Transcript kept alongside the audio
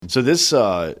So this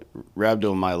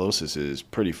rhabdomyolysis is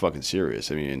pretty fucking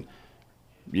serious. I mean,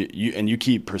 you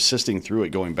keep persisting through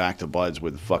it, going back to buds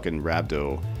with fucking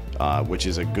rhabdo, which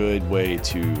is a good way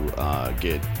to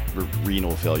get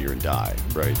renal failure and die,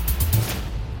 right?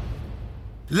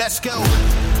 Let's go.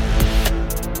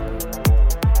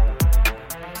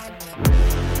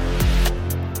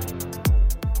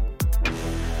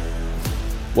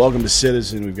 Welcome to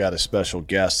Citizen. We've got a special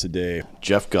guest today,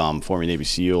 Jeff Gum, former Navy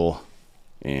SEAL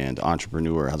and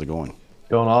entrepreneur. How's it going?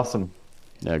 Going awesome.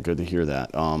 Yeah, good to hear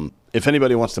that. If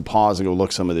anybody wants to pause and go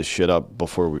look some of this shit up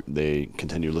before they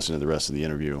continue listening to the rest of the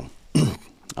interview,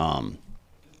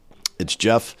 it's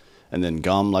Jeff and then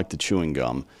Gum, like the chewing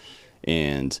gum.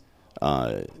 And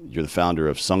you're the founder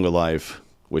of Sunga Life,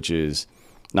 which is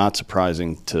not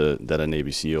surprising to that a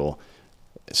Navy SEAL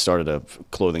started a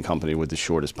clothing company with the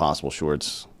shortest possible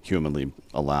shorts humanly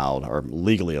allowed, or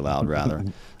legally allowed, rather.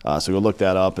 So go look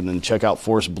that up, and then check out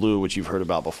Force Blue, which you've heard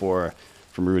about before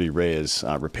from Rudy Reyes,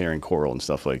 repairing coral and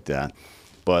stuff like that.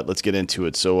 But let's get into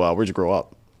it. So where'd you grow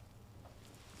up?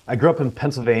 I grew up in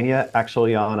Pennsylvania,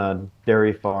 actually on a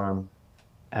dairy farm,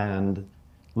 and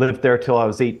lived there till I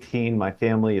was 18. My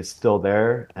family is still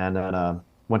there, and then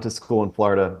went to school in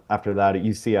Florida after that at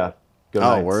UCF. Go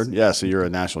Oh, Knights. word? Yeah, so you're a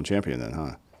national champion then,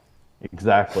 huh?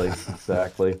 Exactly.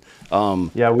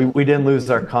 Yeah, we didn't lose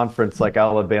our conference like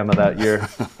Alabama that year.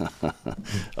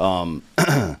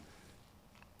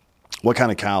 What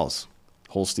kind of cows?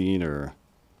 Holstein or?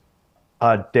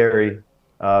 Dairy,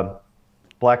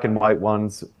 black and white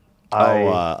ones.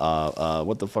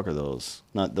 What the fuck are those?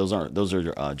 Not those aren't. Those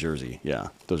are Jersey. Yeah,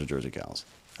 those are Jersey cows.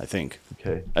 I think.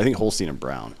 Okay. I think Holstein and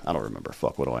Brown. I don't remember.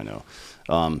 Fuck. What do I know?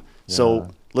 So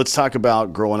let's talk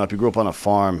about growing up. You grew up on a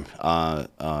farm,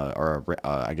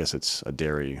 I guess it's a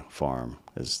dairy farm,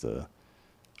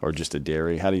 or just a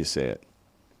dairy. How do you say it?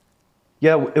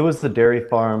 Yeah, it was the dairy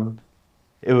farm.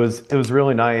 It was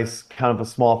really nice, kind of a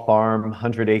small farm,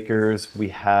 100 acres. We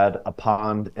had a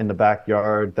pond in the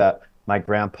backyard that my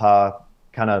grandpa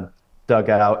kind of dug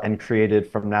out and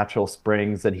created from natural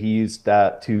springs, and he used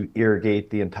that to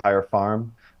irrigate the entire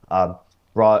farm.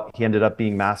 He ended up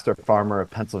being master farmer of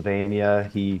Pennsylvania.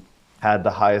 He had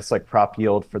the highest crop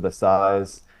yield for the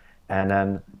size. And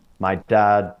then my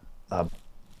dad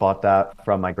bought that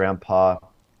from my grandpa,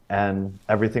 and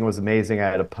everything was amazing. I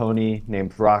had a pony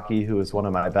named Rocky, who was one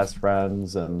of my best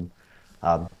friends, and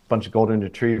a bunch of golden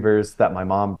retrievers that my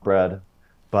mom bred.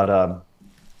 But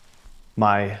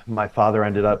my father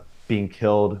ended up being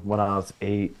killed when I was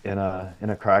 8 in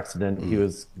a car accident. He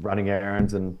was running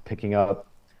errands and picking up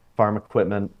farm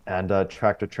equipment, and a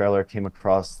tractor trailer came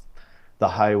across the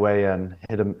highway and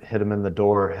hit him in the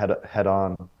door head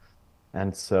on.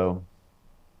 And so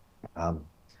a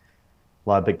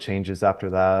lot of big changes after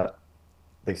that.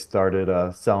 They started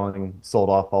sold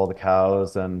off all the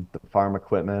cows and the farm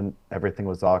equipment. Everything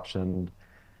was auctioned,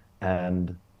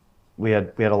 and we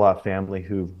had a lot of family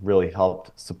who really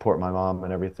helped support my mom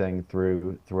and everything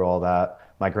through all that.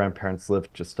 My grandparents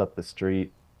lived just up the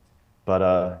street,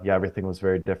 but yeah, everything was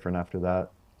very different after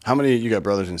that. How many, you got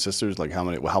brothers and sisters? Like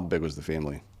how big was the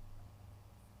family?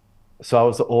 So I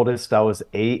was the oldest. I was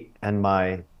 8, and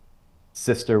my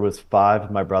sister was 5.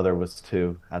 My brother was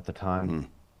 2 at the time.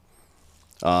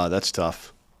 That's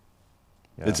tough.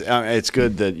 Yeah. It's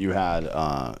good that you had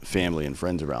family and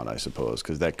friends around, I suppose,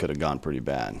 because that could have gone pretty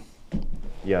bad.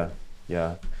 Yeah.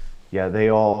 They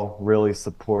all really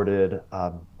supported.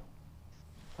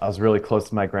 I was really close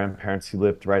to my grandparents who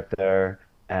lived right there,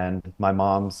 and my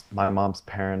mom's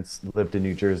parents lived in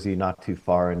New Jersey, not too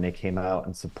far, and they came out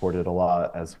and supported a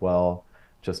lot as well,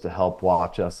 just to help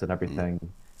watch us and everything.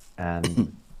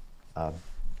 And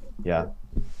yeah,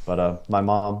 but my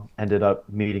mom ended up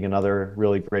meeting another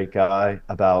really great guy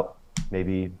about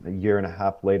maybe a year and a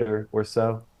half later or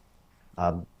so,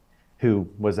 who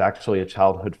was actually a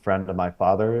childhood friend of my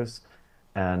father's,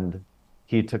 and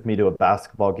he took me to a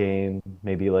basketball game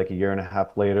maybe like a year and a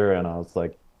half later, and I was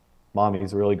like, Mom,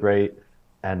 he's really great.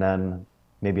 And then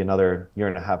maybe another year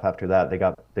and a half after that, they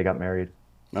got married.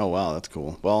 Oh, wow, that's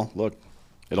cool. Well, look,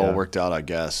 it all worked out, I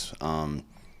guess.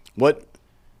 What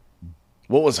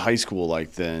was high school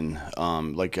like then?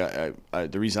 The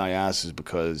reason I ask is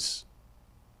because,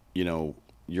 you're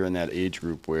in that age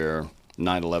group where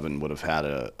 9/11 would have had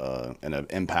an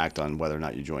impact on whether or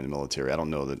not you joined the military. I don't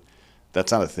know that's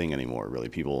not a thing anymore, really.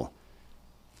 People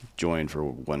join for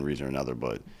one reason or another,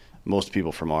 but most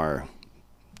people from our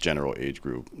general age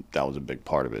group, that was a big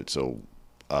part of it. So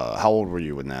how old were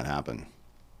you when that happened?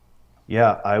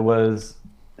 Yeah, I was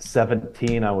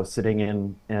 17. I was sitting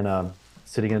in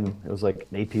it was like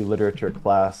an AP literature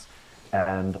class,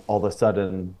 and all of a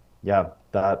sudden yeah,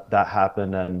 that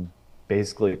happened, and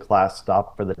basically class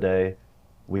stopped for the day.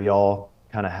 We all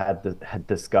kind of had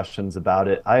discussions about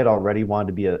it. I had already wanted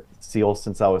to be a SEAL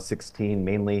since I was 16,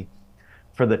 mainly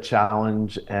for the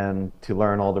challenge and to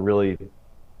learn all the really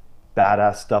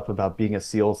badass stuff about being a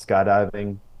SEAL,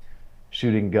 skydiving,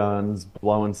 shooting guns,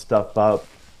 blowing stuff up,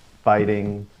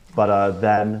 fighting. But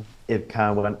then it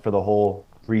kind of went for the whole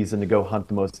reason to go hunt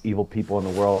the most evil people in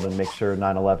the world and make sure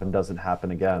 9/11 doesn't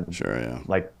happen again. Sure, yeah.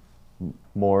 Like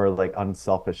more like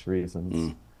unselfish reasons.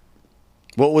 Mm.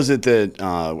 What was it that,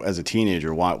 as a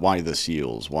teenager, why the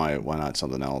SEALs? Why not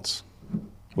something else?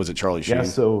 Was it Charlie Yeah, Sheen?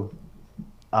 so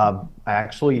I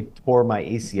actually tore my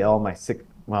ACL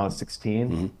when I was 16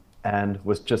 Hmm. and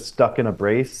was just stuck in a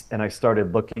brace. And I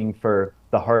started looking for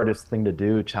the hardest thing to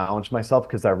do, challenge myself,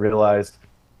 because I realized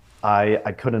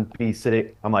I couldn't be sitting.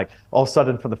 I'm like, all of a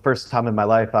sudden, for the first time in my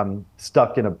life, I'm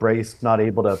stuck in a brace, not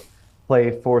able to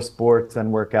play four sports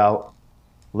and work out,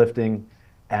 lifting.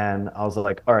 And I was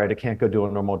like, all right, I can't go do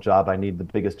a normal job. I need the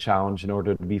biggest challenge in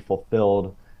order to be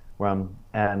fulfilled.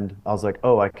 And I was like,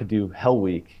 oh, I could do Hell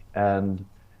Week. And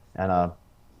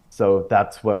so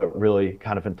that's what really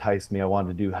kind of enticed me. I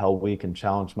wanted to do Hell Week and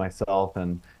challenge myself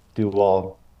and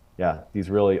do yeah, these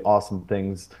really awesome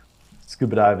things,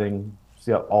 scuba diving,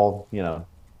 yeah, all,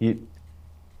 you,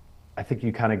 I think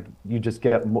you just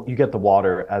you get the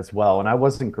water as well. And I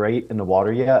wasn't great in the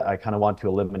water yet. I kind of want to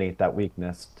eliminate that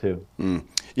weakness too. Mm.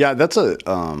 Yeah, that's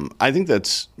I think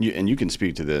and you can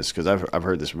speak to this because I've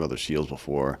heard this from other SEALs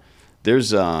before.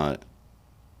 There's a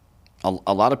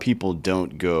lot of people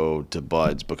don't go to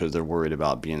buds because they're worried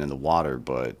about being in the water,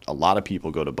 but a lot of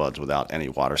people go to buds without any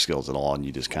water skills at all, and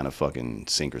you just kind of fucking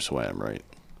sink or swim, right?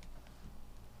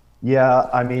 Yeah,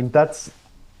 I mean that's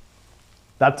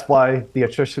why the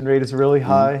attrition rate is really Mm.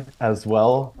 high as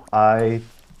well. I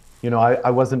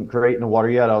wasn't great in the water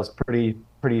yet. I was pretty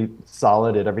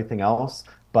solid at everything else.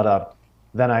 But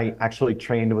then I actually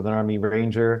trained with an Army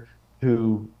Ranger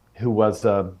who was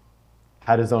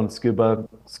had his own scuba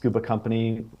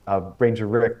company, Ranger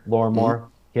Rick Mm. Lorimore.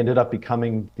 He ended up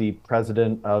becoming the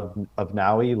president of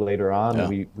NAUI later on,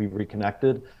 and Yeah. we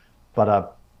reconnected.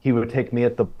 But he would take me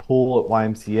at the pool at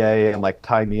YMCA and like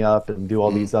tie me up and do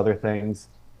all Mm. these other things.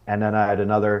 And then I had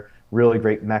another really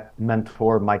great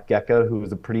mentor, Mike Gecko, who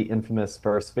was a pretty infamous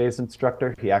first phase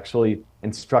instructor. He actually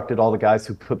instructed all the guys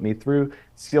who put me through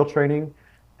SEAL training.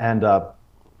 And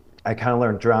I kind of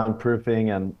learned drown proofing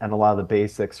and a lot of the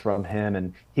basics from him.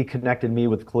 And he connected me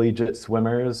with collegiate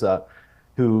swimmers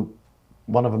who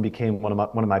one of them became one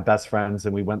of my best friends,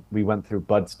 and we went through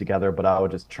buds together. But I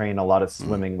would just train a lot of Mm.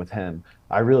 swimming with him.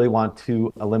 I really want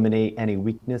to eliminate any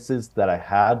weaknesses that I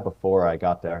had before I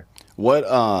got there. What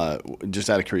just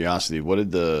out of curiosity, what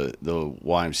did the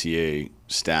YMCA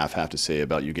staff have to say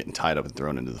about you getting tied up and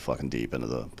thrown into the fucking deep end of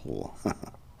the pool?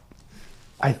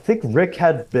 I think Rick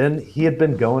he had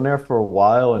been going there for a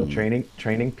while and Mm.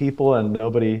 training people, and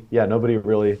nobody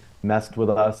really messed with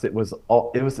us. It was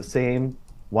the same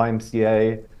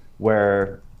YMCA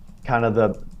where kind of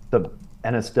the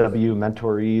NSW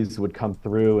mentorees would come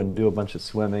through and do a bunch of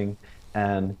swimming.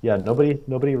 And yeah,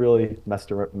 nobody really messed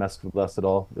with us at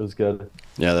all. It was good.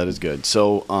 Yeah, that is good.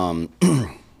 So,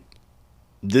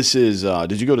 this is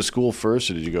did you go to school first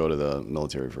or did you go to the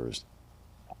military first?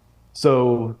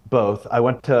 So both. I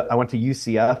went to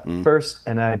UCF Mm. first,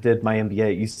 and I did my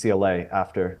MBA at UCLA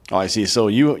after. Oh, I see. So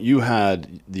you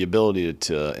had the ability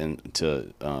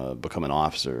to become an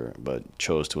officer, but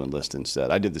chose to enlist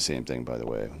instead. I did the same thing, by the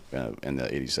way, in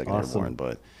the 82nd Airborne, Awesome.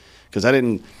 but because I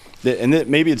didn't,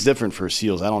 maybe it's different for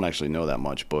SEALs. I don't actually know that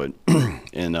much, but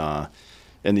in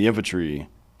in the infantry,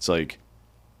 it's like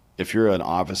if you're an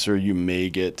officer, you may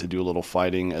get to do a little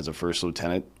fighting as a first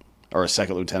lieutenant or a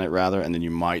second lieutenant rather, and then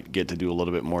you might get to do a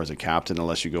little bit more as a captain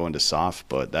unless you go into SOF.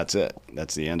 But that's it.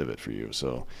 That's the end of it for you.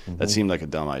 So that Mhm. seemed like a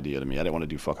dumb idea to me. I didn't want to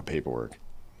do fucking paperwork.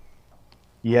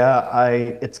 Yeah,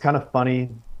 it's kind of funny.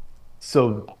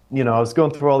 So, I was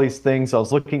going through all these things. I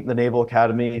was looking at the Naval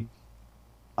Academy.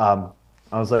 Um,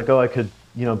 I was like, oh, I could,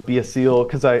 be a SEAL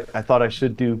because I thought I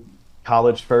should do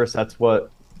college first. That's what,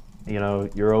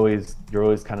 you're always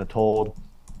kind of told.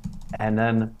 And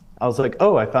then I was like,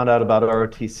 oh, I found out about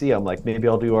ROTC. I'm like, maybe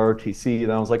I'll do ROTC.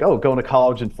 Then I was like, oh, going to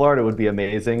college in Florida would be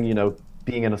amazing.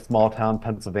 Being in a small town,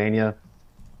 Pennsylvania,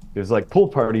 there's like pool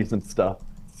parties and stuff.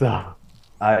 So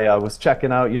I was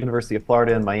checking out University of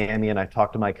Florida in Miami, and I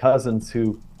talked to my cousins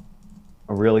who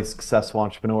are really successful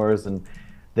entrepreneurs, and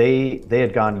they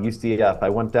had gone to UCF. I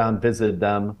went down, visited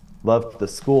them, loved the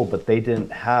school, but they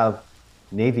didn't have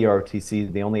Navy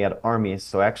ROTC. They only had Army.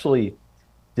 So I actually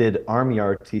did Army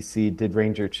ROTC, did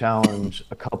Ranger Challenge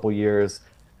a couple years.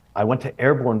 I went to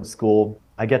airborne school.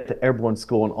 I get to airborne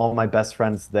school and all my best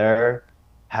friends there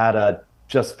had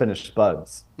just finished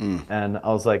buds. Mm. And I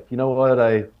was like, you know what?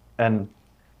 And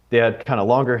they had kind of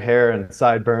longer hair and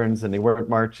sideburns and they weren't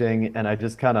marching. And I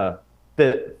just kind of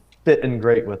fit in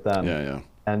great with them. Yeah, yeah.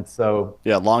 And so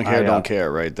Yeah, long hair I, don't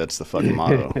care, right? That's the fucking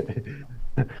motto.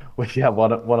 well, yeah,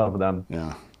 one of them.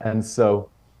 Yeah. And so,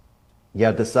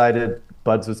 yeah, decided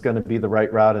Buds was going to be the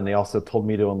right route, and they also told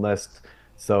me to enlist.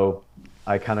 So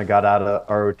I kind of got out of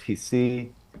ROTC,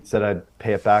 said I'd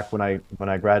pay it back when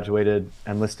I graduated,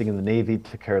 enlisting in the Navy,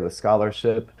 took care of the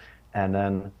scholarship, and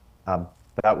then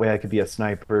that way I could be a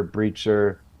sniper,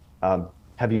 breacher,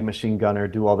 heavy machine gunner,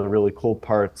 do all the really cool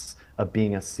parts of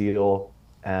being a SEAL,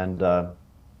 and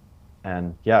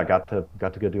yeah, got to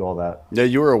go do all that. Yeah,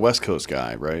 you were a West Coast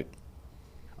guy, right?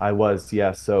 I was,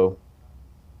 yeah. So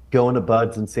going to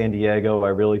Buds in San Diego, I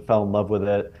really fell in love with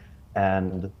it,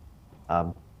 and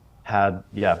um, had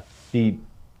yeah, he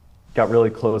got really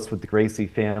close with the Gracie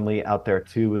family out there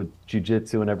too with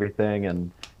jujitsu and everything,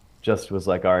 and just was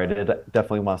like, all right, I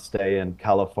definitely want to stay in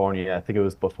California. I think it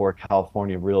was before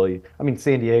California really. I mean,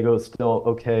 San Diego is still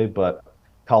okay, but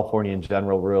California in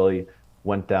general really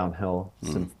went downhill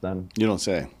Mm. since then. You don't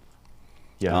say.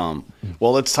 Yeah.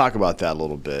 Well, let's talk about that a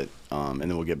little bit, and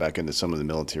then we'll get back into some of the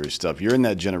military stuff. You're in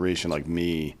that generation like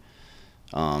me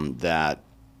that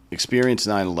experienced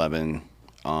 9/11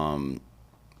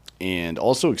 and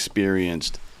also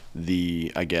experienced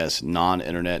the, I guess,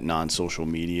 non-internet, non-social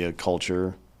media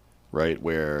culture, right?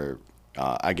 Where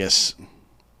I guess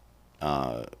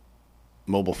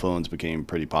mobile phones became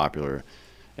pretty popular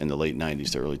in the late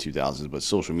 90s to early 2000s, but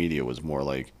social media was more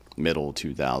like middle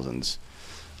 2000s.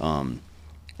 Um,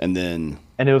 and then,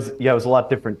 And it was, yeah, it was a lot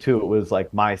different too. It was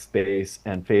like MySpace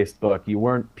and Facebook.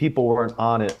 People weren't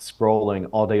on it scrolling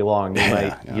all day long. They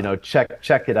might, yeah, yeah,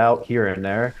 check it out here and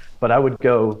there, but I would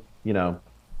go,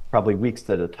 probably weeks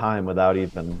at a time without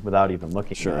even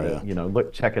looking sure, at yeah,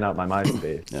 it, checking out my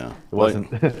MySpace. yeah. It Well,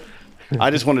 wasn't,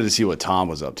 I just wanted to see what Tom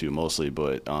was up to mostly,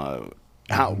 but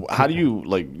how do you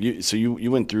like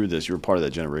you went through this, you were part of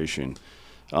that generation.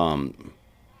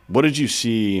 What did you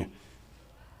see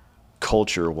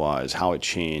culture wise, how it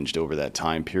changed over that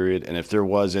time period, and if there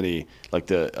was any like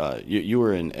you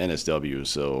were in NSW,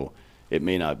 so it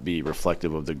may not be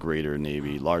reflective of the greater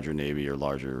Navy, larger Navy or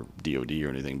larger DoD or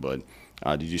anything, but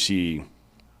did you see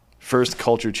first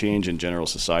culture change in general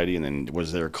society, and then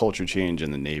was there a culture change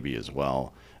in the Navy as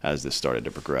well as this started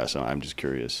to progress? I'm just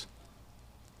curious.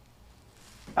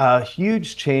 a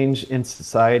huge change in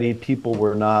society. People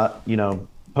were not,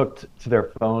 hooked to their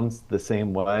phones the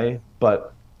same way,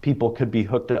 but people could be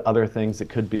hooked to other things. It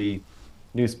could be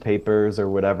newspapers or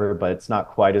whatever, but it's not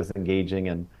quite as engaging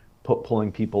and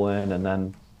pulling people in. And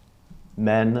then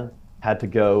men had to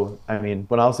go. I mean,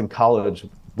 when I was in college,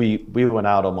 we went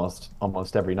out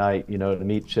almost every night, to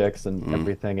meet chicks and Mm,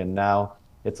 everything. And now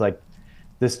it's like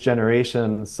this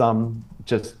generation, some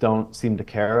just don't seem to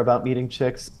care about meeting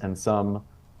chicks, and some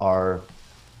are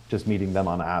just meeting them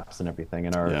on apps and everything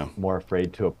and are yeah, more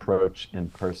afraid to approach in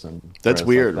person. that's Whereas like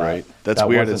weird, right? That's that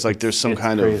weird. It's wasn't, like there's some it's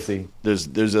kind of crazy.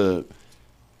 there's a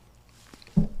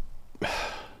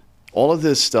all of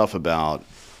this stuff about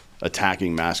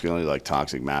attacking masculinity, like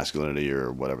toxic masculinity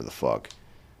or whatever the fuck.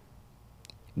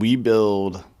 We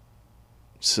build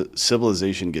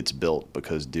civilization gets built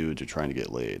because dudes are trying to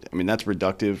get laid. I mean, that's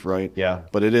reductive, right? Yeah.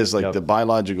 But it is like Yep. the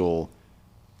biological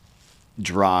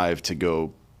drive to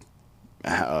go,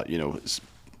 you know,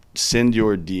 send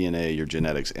your DNA, your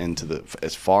genetics into the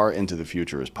as far into the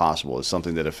future as possible is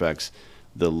something that affects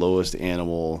the lowest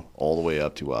animal all the way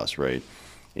up to us, right?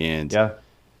 And Yeah.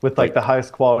 With like like, the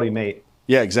highest quality mate.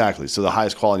 yeah, exactly. So the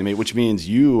highest quality mate, which means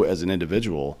you as an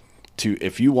individual, to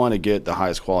if you want to get the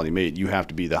highest quality mate, you have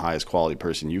to be the highest quality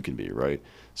person you can be, right?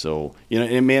 So you know,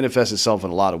 it manifests itself in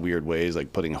a lot of weird ways,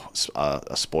 like putting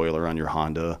a spoiler on your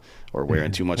Honda or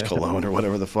wearing too much cologne or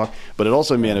whatever the fuck. But it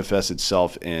also Yeah. manifests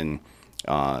itself in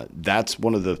that's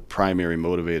one of the primary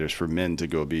motivators for men to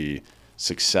go be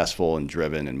successful and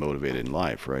driven and motivated in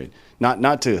life, right?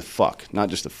 Not to fuck, not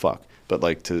just to fuck, but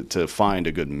like to find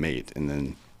a good mate and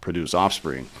then produce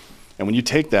offspring. And when you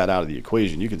take that out of the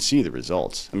equation, you can see the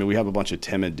results. I mean, we have a bunch of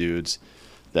timid dudes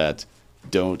that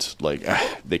don't like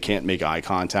they can't make eye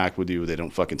contact with you. They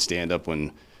don't fucking stand up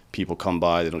when people come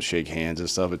by. They don't shake hands and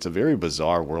stuff. It's a very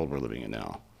bizarre world we're living in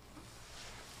now.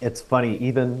 It's funny,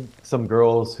 even some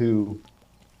girls who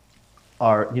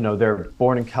are, they're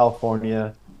born in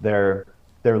California, they're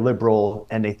liberal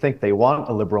and they think they want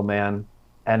a liberal man,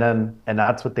 and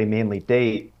that's what they mainly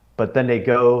date, but then they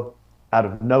go out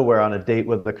of nowhere on a date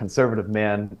with a conservative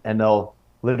man and they'll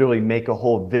literally make a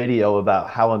whole video about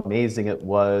how amazing it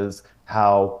was,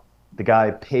 how the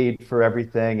guy paid for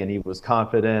everything and he was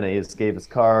confident and he just gave his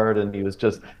card and he was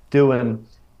just doing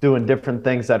different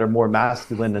things that are more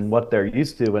masculine than what they're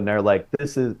used to. And they're like,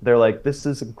 this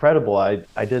is incredible. I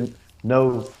didn't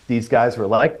know these guys were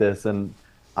like this. And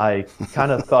I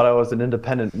kind of thought I was an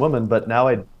independent woman, but now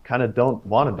I kind of don't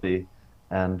want to be.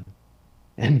 And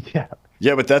yeah,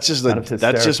 Yeah, but kind of that's just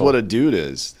what a hysterical. dude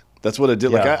is. That's what a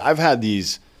dude. Like Yeah. I've had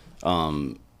these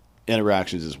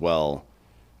interactions as well,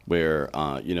 where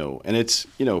and it's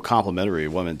complimentary. A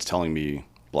woman's telling me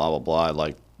blah blah blah.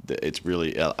 Like it's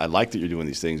really I like that you're doing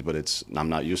these things, but I'm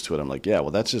not used to it. I'm like, yeah,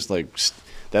 well, that's just like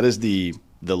that is the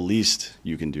least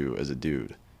you can do as a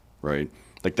dude, right?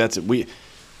 Like that's we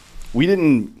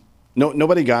didn't no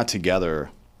nobody got together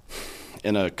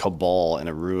in a cabal in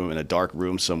a room in a dark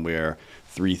room somewhere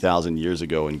 3,000 years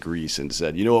ago in Greece and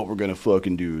said, you know what we're gonna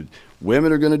fucking do?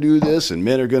 Women are gonna do this and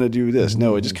men are gonna do this.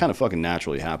 No, it just kind of fucking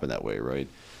naturally happened that way, right?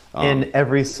 In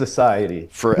every society.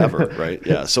 Forever, right?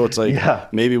 Yeah. So it's like Yeah.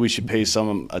 maybe we should pay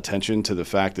some attention to the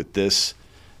fact that this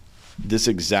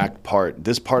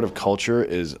part of culture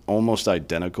is almost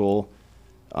identical,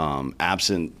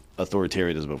 absent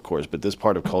authoritarianism, of course, but this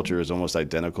part of culture is almost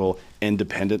identical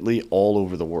independently all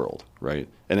over the world, right?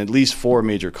 And at least four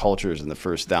major cultures in the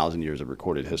first 1,000 years of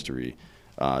recorded history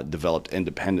developed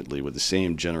independently with the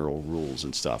same general rules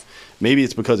and stuff. Maybe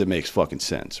it's because it makes fucking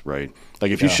sense, right?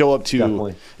 Like Yeah,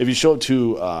 definitely. if you show up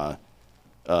to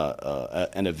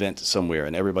an event somewhere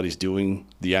and everybody's doing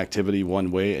the activity one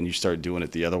way and you start doing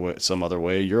it the other way, some other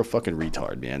way, you're a fucking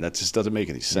retard, man. That just doesn't make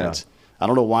any Yeah. sense. I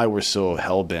don't know why we're so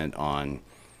hell bent on,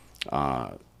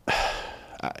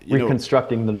 you know,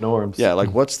 Reconstructing the norms. yeah,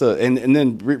 like what's the and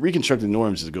then reconstructing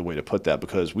norms is a good way to put that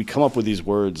because we come up with these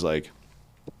words like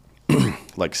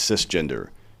cisgender.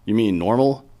 You mean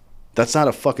normal? That's not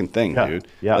a fucking thing, Yeah. dude.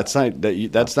 Yeah. That's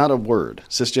not a word.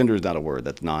 Cisgender is not a word.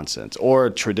 That's nonsense. Or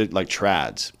like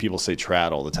trads. People say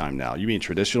trad all the time now. You mean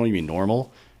traditional? You mean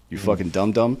normal? You fucking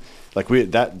dum dum. Like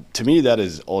that to me that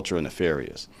is ultra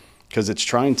nefarious because it's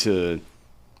trying to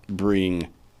bring,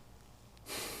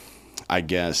 I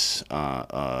guess,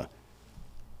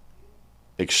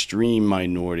 extreme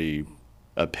minority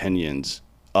opinions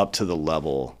up to the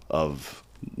level of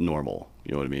normal.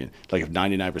 You know what I mean? Like if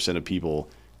 99% of people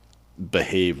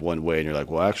behave one way and you're like,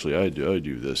 well, actually, I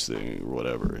do this thing or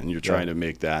whatever, and you're Yeah. trying to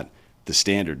make that the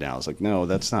standard now. It's like, no,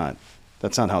 that's not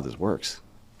how this works.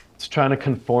 It's trying to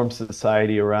conform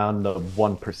society around the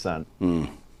 1%.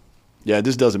 Yeah,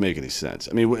 this doesn't make any sense.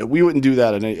 I mean, we wouldn't do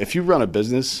that. If you run a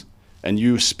business and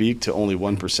you speak to only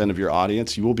 1% of your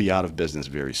audience, you will be out of business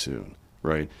very soon,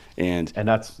 right? And And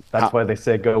that's how, why they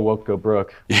say go woke, go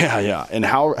broke. yeah, yeah. And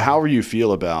how you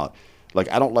feel about like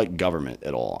I don't like government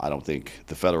at all. I don't think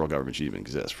the federal government should even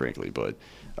exist, frankly. But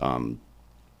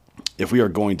if we are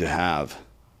going to have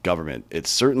government, it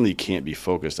certainly can't be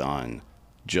focused on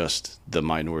just the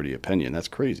minority opinion. That's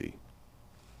crazy.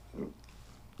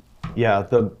 Yeah,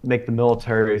 make the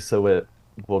military so it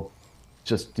will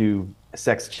just do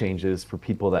sex changes for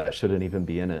people that shouldn't even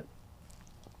be in it.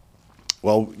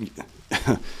 Well,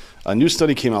 a new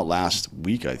study came out last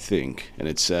week, I think, and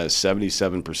it says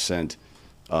 77%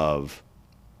 of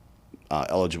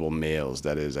eligible males,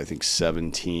 that is, I think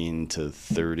 17 to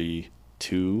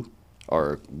 32,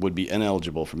 would be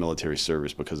ineligible for military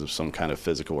service because of some kind of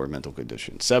physical or mental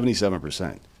condition.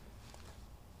 77%.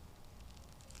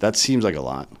 That seems like a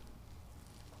lot.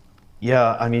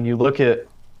 Yeah, I mean, you look at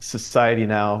society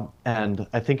now, and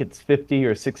I think it's 50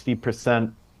 or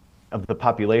 60% of the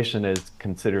population is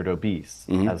considered obese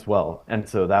Hmm. as well. And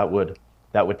so that would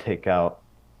take out,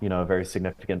 a very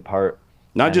significant part.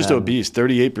 Not And just then obese,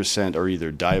 38% are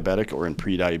either diabetic or in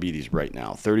prediabetes right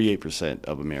now. 38%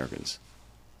 of Americans.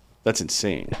 That's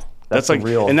insane. That's that's a like,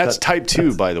 real and that's type 2,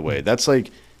 that's by the way. That's like,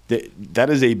 that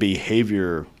is a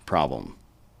behavior problem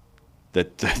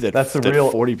that's a that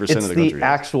real 40% of it's the the country has.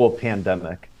 actual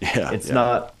pandemic. Yeah, It's yeah.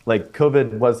 not like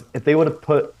COVID was, if they would have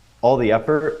put all the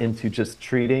effort into just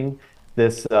treating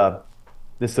this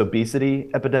obesity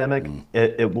epidemic,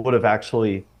 it would have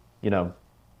actually, you know,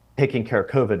 taken care of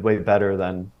COVID way better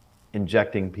than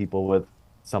injecting people with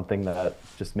something that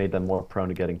just made them more prone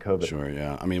to getting COVID. Sure,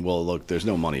 yeah. I mean, well, look, there's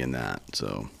no money in that,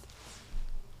 so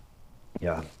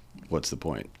Yeah. what's the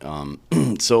point?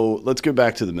 So let's go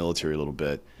back to the military a little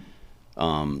bit.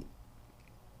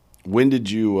 When did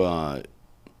you,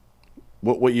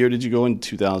 what year did you go in?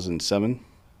 2007?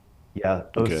 Yeah.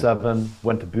 Okay. '07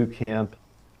 went to boot camp.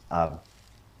 Uh,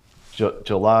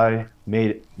 July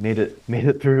made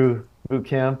it through boot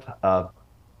camp.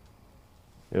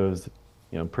 It was,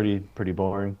 pretty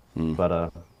boring, Hmm.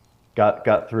 but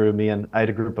got through. Me and I had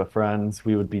a group of friends.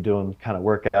 We would be doing kind of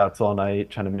workouts all night,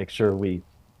 trying to make sure we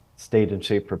stayed in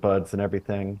shape for buds and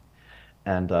everything.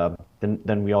 And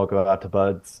then we all go out to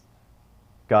buds.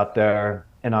 Got there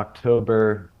in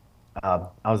October. I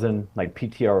was in like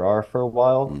PTRR for a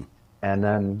while, Mm.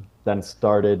 and then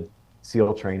started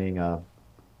SEAL training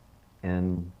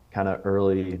in kind of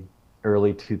early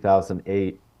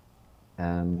 2008,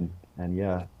 and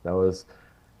yeah, that was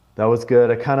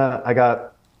good. I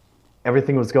got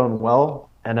everything was going well,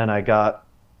 and then I got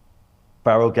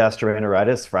viral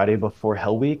gastroenteritis Friday before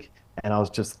Hell Week, and I was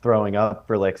just throwing up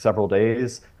for like several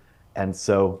days. And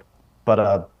so,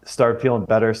 but started feeling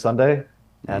better Sunday,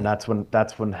 and Mm.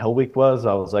 that's when Hell Week was.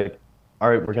 I was like, all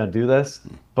right, we're gonna do this.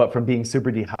 But from being super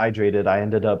dehydrated, I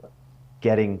ended up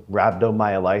getting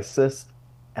rhabdomyolysis,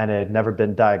 and it had never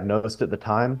been diagnosed at the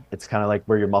time. It's kind of like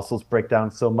where your muscles break down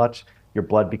so much, your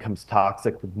blood becomes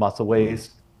toxic with muscle Mm.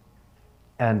 waste.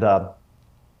 And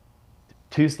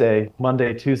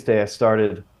Monday, Tuesday, I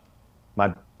started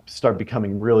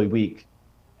becoming really weak,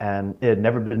 and it had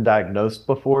never been diagnosed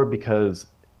before because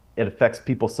it affects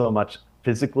people so much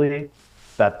physically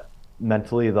that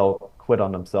mentally they'll quit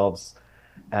on themselves.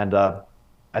 And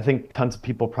I think tons of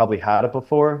people probably had it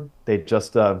before. They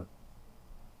just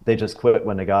quit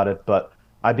when they got it. But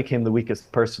I became the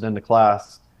weakest person in the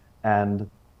class, and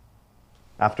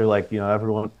after like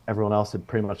everyone else had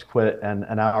pretty much quit, and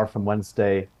an hour from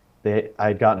Wednesday, they I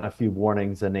had gotten a few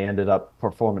warnings, and they ended up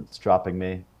performance dropping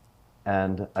me,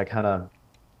 and I kind of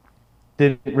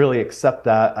didn't really accept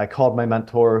that. I called my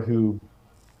mentor, who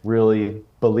really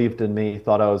believed in me,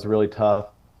 thought I was really tough,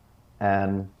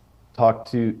 and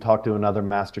talked to another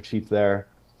Master Chief there.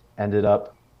 Ended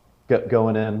up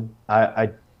going in.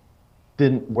 I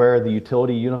didn't wear the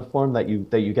utility uniform that you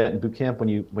get in boot camp when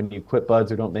you quit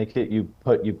buds or don't make it. You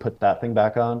put that thing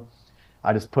back on.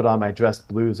 I just put on my dress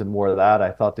blues and wore that. I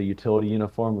thought the utility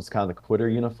uniform was kind of the quitter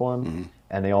uniform, Mm.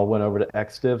 and they all went over to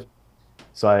XDiv.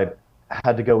 So I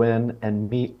had to go in and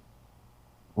meet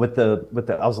with the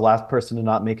I was the last person to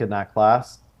not make it in that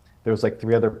class. There was like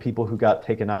three other people who got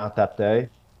taken out that day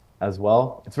as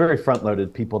well. It's very front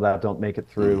loaded, people that don't make it Mm.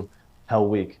 through Hell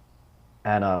Week.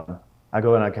 And I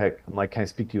go in, I'm like, can I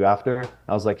speak to you after?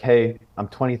 I was like, hey, I'm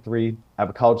 23, I have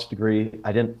a college degree.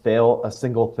 I didn't fail a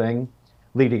single thing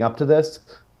leading up to this.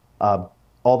 Um,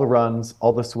 all the runs,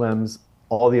 all the swims,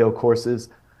 all the O courses.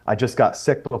 I just got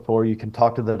sick before. You can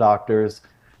talk to the doctors.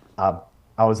 Um,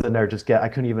 I was in there I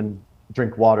couldn't even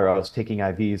drink water. I was taking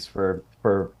IVs for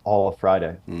all of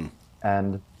Friday. Mm.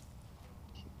 And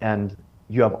and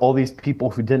you have all these people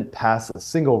who didn't pass a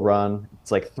single run.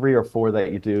 It's like three or four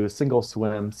that you do, single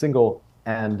swim, single,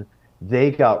 and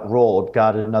they got rolled,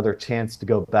 got another chance to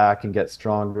go back and get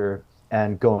stronger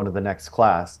and go into the next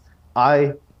class.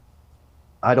 I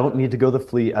I don't need to go the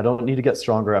fleet. I don't need to get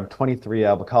stronger. I'm 23. I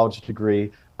have a college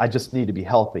degree. I just need to be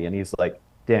healthy. And he's like,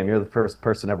 damn, you're the first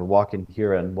person ever walk in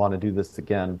here and want to do this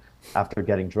again after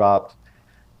getting dropped.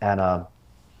 And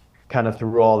kind of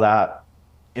through all that,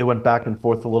 it went back and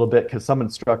forth a little bit because some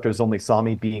instructors only saw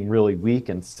me being really weak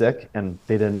and sick, and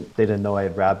they didn't know I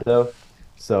had rhabdo.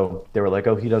 So they were like,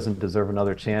 "Oh, he doesn't deserve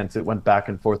another chance." It went back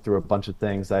and forth through a bunch of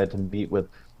things. I had to meet with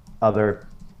other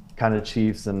kind of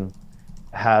chiefs and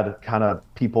had kind of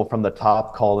people from the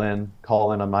top call in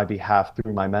on my behalf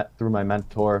through my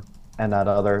mentor and that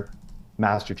other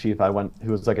master chief I went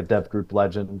who was like a dev group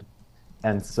legend.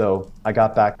 And so I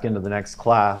got back into the next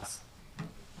class.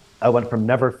 I went from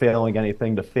never failing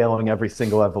anything to failing every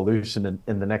single evolution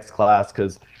in the next class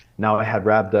because now I had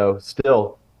rhabdo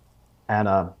still. And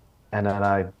then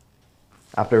I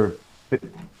after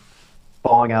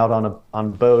falling out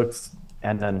on boats,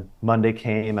 and then Monday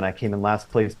came and I came in last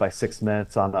place by 6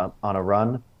 minutes on a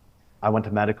run. I went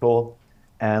to medical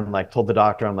and like told the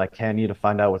doctor, I'm like, hey, I need to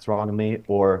find out what's wrong with me,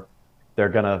 or they're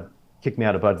gonna kick me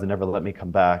out of buds and never let me come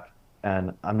back.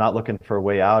 And I'm not looking for a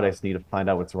way out. I just need to find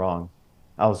out what's wrong.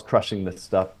 I was crushing this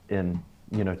stuff in,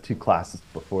 two classes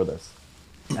before this.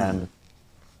 And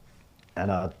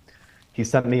and he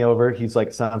sent me over. He's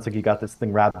like, sounds like you got this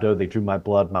thing rhabdo. They drew my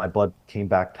blood. My blood came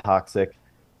back toxic.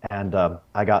 And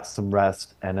I got some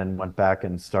rest and then went back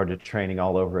and started training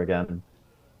all over again.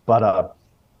 But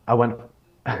I went,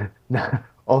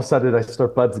 all of a sudden I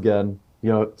start buds again.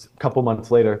 A couple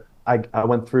months later, I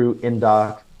went through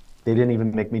Indoc. They didn't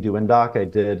even make me do Indoc. I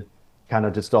did kind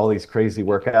of just all these crazy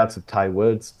workouts of Ty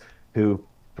Woods, who,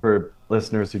 for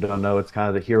listeners who don't know, it's kind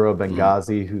of the hero of Mm.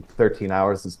 Benghazi, who 13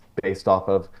 hours is based off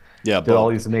of. Yeah, Did all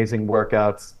book. these amazing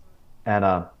workouts. And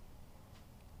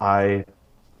I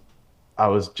I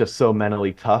was just so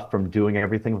mentally tough from doing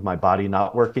everything with my body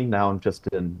not working. Now I'm just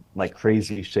in like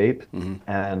crazy shape Hmm.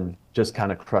 and just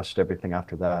kind of crushed everything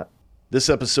after that. This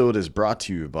episode is brought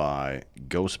to you by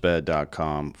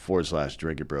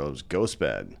ghostbed.com/Drink It Bros.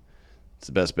 Ghostbed. It's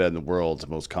the best bed in the world. It's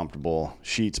the most comfortable.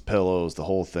 Sheets, pillows, the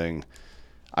whole thing.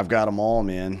 I've got them all,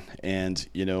 man. And,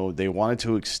 they wanted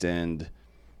to extend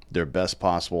their best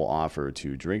possible offer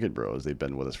to Drink It Bros. They've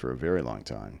been with us for a very long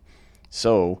time.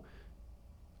 So,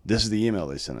 this is the email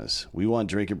they sent us. We want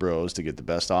Drink It Bros to get the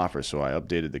best offer, so I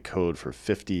updated the code for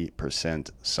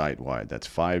 50% site-wide. That's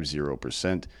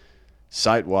 50%.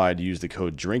 Site-wide, use the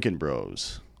code Drinkin'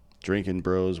 Bros. Drinkin'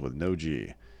 Bros with no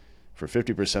G. For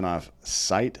 50% off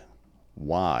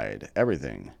site-wide.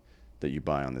 Everything that you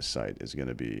buy on this site is going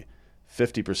to be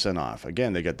 50% off.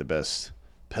 Again, they got the best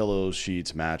pillows,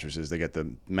 sheets, mattresses. They got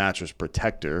the mattress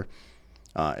protector.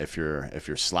 If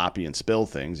you're sloppy and spill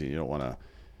things and you don't want to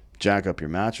jack up your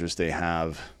mattress, they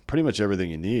have pretty much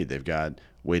everything you need. They've got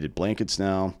weighted blankets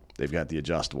now. They've got the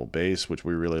adjustable base, which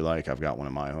we really like. I've got one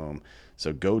in my home.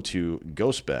 So go to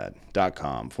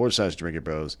ghostbed.com/Drink It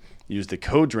Bros. Use the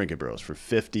code Drink It Bros for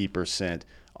 50%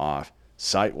 off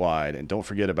site-wide. And don't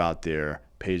forget about their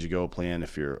pay-as-you-go plan.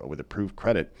 If you're with approved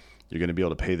credit, you're going to be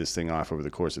able to pay this thing off over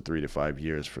the course of 3 to 5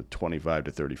 years for $25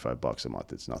 to $35 a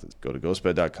month. It's nothing. Go to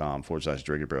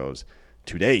ghostbed.com/Drink It Bros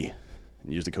today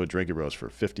and use the code Drink It Bros for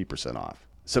 50% off.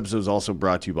 This episode is also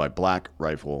brought to you by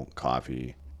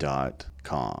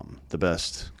BlackRifleCoffee.com, the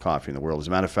best coffee in the world. As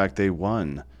a matter of fact, they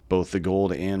won both the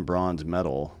gold and bronze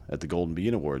medal at the Golden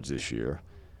Bean Awards this year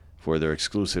for their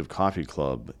exclusive coffee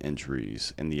club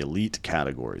entries in the elite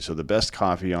category. So the best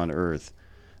coffee on earth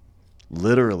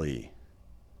literally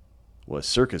was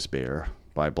Circus Bear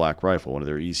by Black Rifle, one of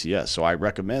their ECS. So I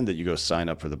recommend that you go sign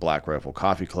up for the Black Rifle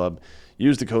Coffee Club.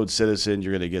 Use the code CITIZEN.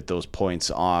 You're going to get those points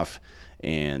off.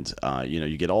 And,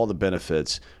 you get all the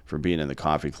benefits for being in the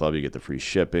coffee club. You get the free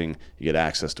shipping. You get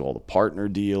access to all the partner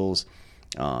deals.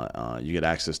 You get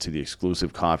access to the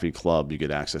exclusive coffee club. You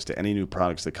get access to any new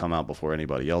products that come out before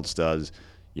anybody else does.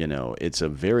 It's a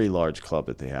very large club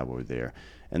that they have over there.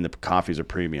 And the coffees are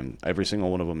premium. Every single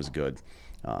one of them is good.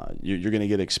 You're going to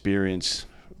get experience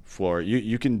for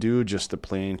you can do just the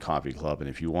plain coffee club, and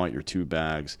if you want your 2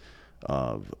 bags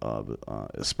of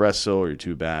espresso or your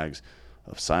 2 bags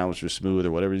of silence or smooth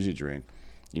or whatever it is you drink,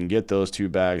 you can get those 2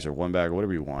 bags or 1 bag or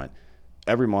whatever you want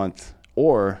every month,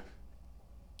 or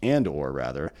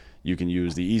rather you can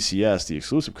use the ECS, the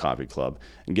exclusive coffee club,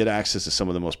 and get access to some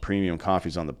of the most premium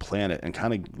coffees on the planet and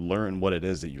kind of learn what it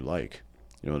is that you like.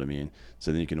 You know what I mean?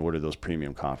 So then you can order those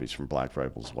premium coffees from Black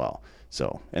Rifle as well.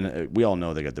 So, and we all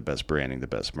know they got the best branding, the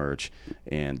best merch,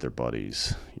 and their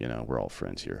buddies. We're all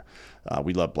friends here.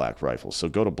 We love Black Rifle. So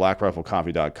go to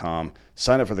blackriflecoffee.com,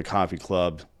 sign up for the coffee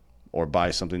club, or buy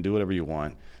something, do whatever you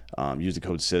want. Use the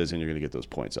code CITIZEN, you're going to get those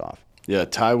points off. Yeah,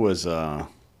 Ty was,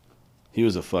 he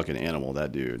was a fucking animal,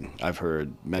 that dude. I've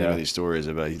heard many stories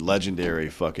about a legendary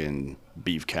fucking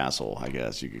beef castle, I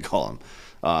guess you could call him.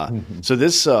 So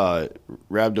this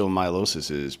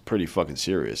rhabdomyolysis is pretty fucking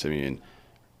serious. I mean,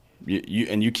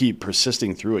 you keep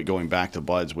persisting through it, going back to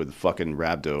bloods with fucking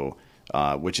rhabdo,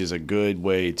 which is a good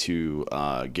way to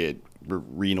get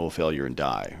renal failure and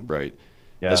die, right?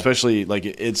 Yeah. Especially like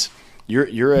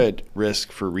you're at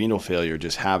risk for renal failure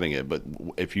just having it, but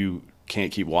if you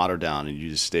can't keep water down and you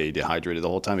just stay dehydrated the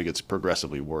whole time, it gets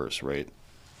progressively worse, right?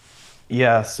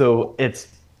 Yeah, so it's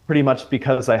pretty much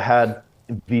because I had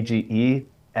VGE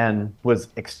and was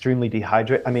extremely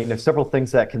dehydrated. I mean, there's several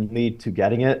things that can lead to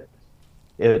getting it.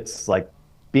 It's like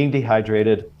being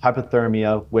dehydrated,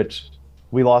 hypothermia, which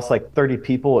we lost like 30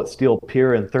 people at Steel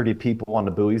Pier and 30 people on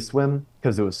the buoy swim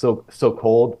because it was so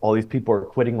cold. All these people are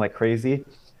quitting like crazy.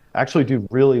 I actually do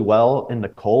really well in the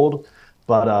cold,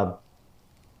 but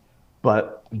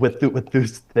with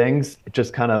those things, it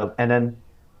just kind of, and then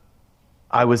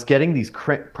I was getting these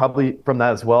probably from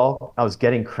that as well. I was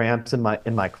getting cramps in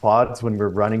my quads when we were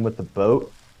running with the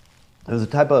boat. It was a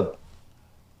type of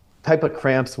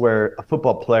cramps where a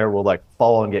football player will like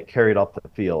fall and get carried off the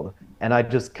field. And I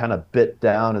just kind of bit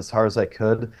down as hard as I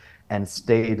could and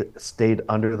stayed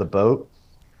under the boat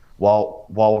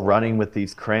while running with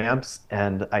these cramps.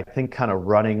 And I think kind of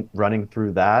running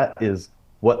through that is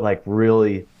what like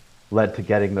really led to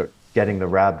getting the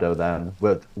rhabdo then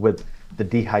with the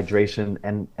dehydration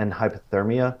and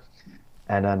hypothermia.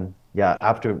 And then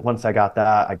once I got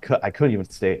that, I couldn't even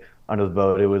stay under the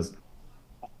boat.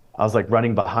 I was like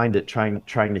running behind it trying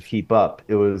to keep up.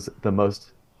 It was the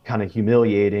most kind of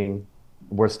humiliating,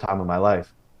 worst time of my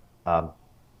life.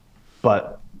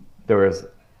 But there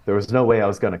was no way I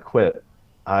was going to quit.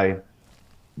 I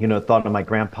thought of my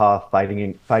grandpa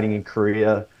fighting in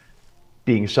Korea,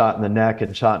 being shot in the neck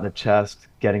and shot in the chest,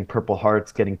 getting Purple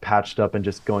Hearts, getting patched up and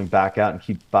just going back out and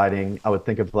keep fighting. I would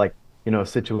think of like, a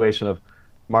situation of,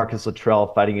 Marcus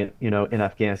Luttrell fighting it, in Mm,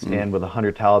 Afghanistan with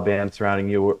 100 Taliban surrounding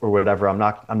you or whatever. I'm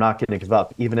not going to give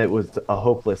up. Even if it was a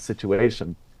hopeless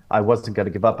situation, I wasn't going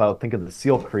to give up. I would think of the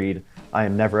SEAL Creed. I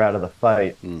am never out of the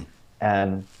fight. mm,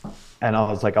 And and I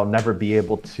was like, I'll never be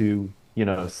able to,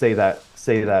 say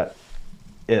that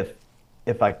if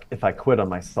if I quit on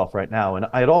myself right now. And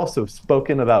I had also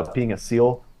spoken about being a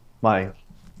SEAL my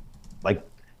like,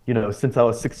 since I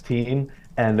was 16,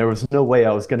 and there was no way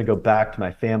I was going to go back to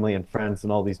my family and friends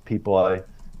and all these people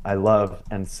I love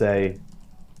and say,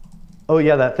 "Oh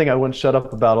yeah, that thing I wouldn't shut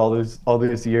up about all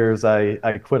these years I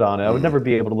quit on it." I would mm. never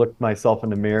be able to look myself in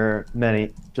the mirror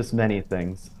many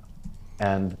things.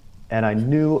 And and I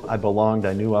knew I belonged.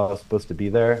 I knew I was supposed to be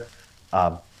there.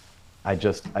 Um, I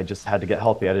just had to get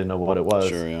healthy. I didn't know what it was.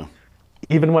 Sure, yeah.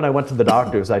 Even when I went to the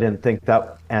doctors, I didn't think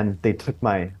that, and they took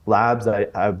my labs.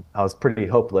 I was pretty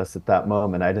hopeless at that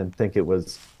moment. I didn't think it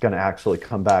was going to actually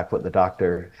come back what the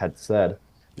doctor had said,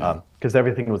 Yeah. because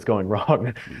everything was going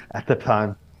wrong at the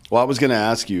time. Well, I was going to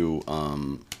ask you,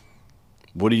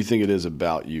 what do you think it is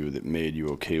about you that made you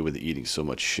okay with eating so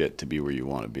much shit to be where you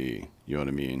want to be? You know what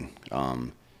I mean?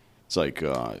 It's like,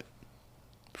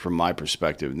 from my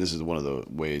perspective, and this is one of the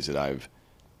ways that I've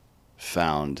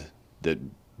found that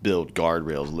build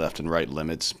guardrails, left and right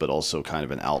limits, but also kind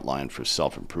of an outline for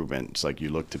self improvement. It's like you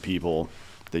look to people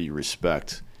that you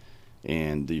respect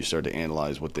and you start to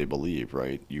analyze what they believe,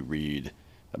 right? You read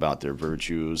about their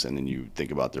virtues and then you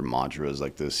think about their mantras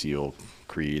like the SEAL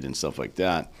Creed and stuff like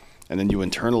that. And then you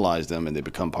internalize them and they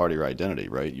become part of your identity,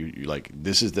 right? You like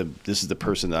this is the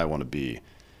person that I want to be,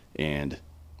 and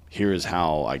here is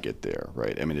how I get there,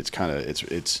 right? I mean, it's kind of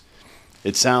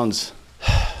it sounds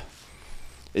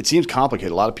it seems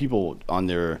complicated. A lot of people on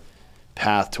their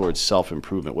path towards self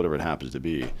improvement, whatever it happens to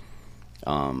be,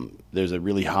 there's a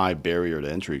really high barrier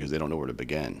to entry because they don't know where to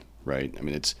begin, right? I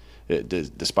mean,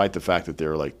 despite the fact that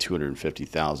there are like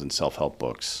 250,000 self help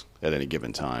books at any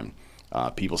given time,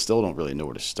 people still don't really know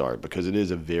where to start because it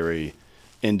is a very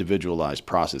individualized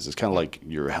process. It's kind of like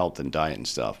your health and diet and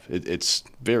stuff. It's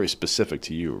very specific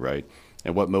to you, right?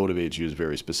 And what motivates you is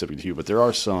very specific to you. But there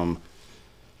are some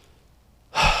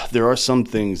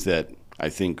things that I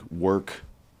think work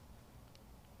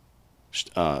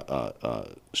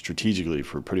strategically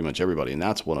for pretty much everybody, and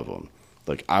that's one of them.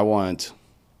 Like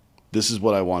this is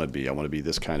what I want to be. I want to be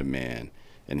this kind of man,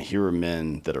 and here are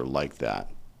men that are like that,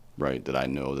 right? That I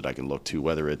know that I can look to.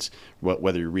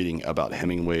 Whether you're reading about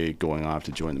Hemingway going off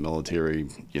to join the military,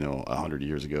 100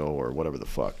 years ago, or whatever the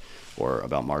fuck, or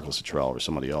about Marcus Luttrell or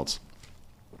somebody else.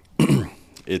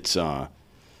 It's and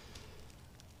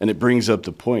it brings up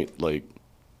the point, like,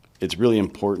 it's really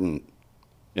important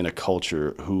in a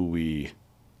culture who we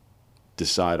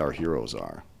decide our heroes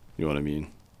are. You know what I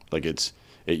mean? Like it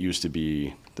used to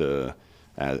be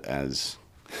as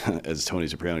as Tony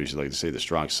Soprano used to like to say, the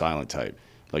strong silent type.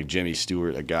 Like Jimmy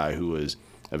Stewart, a guy who was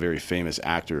a very famous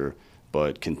actor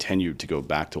but continued to go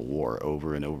back to war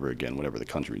over and over again whenever the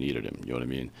country needed him. You know what I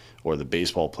mean? Or the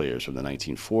baseball players from the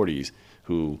 1940s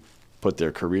who put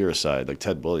their career aside, like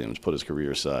Ted Williams put his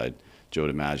career aside, Joe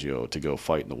DiMaggio, to go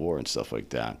fight in the war and stuff like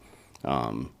that.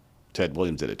 Ted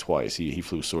Williams did it twice. He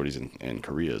flew sorties in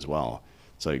Korea as well.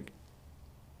 It's like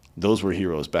those were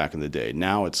heroes back in the day.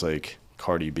 Now it's like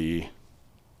Cardi B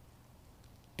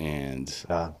and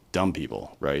Uh, dumb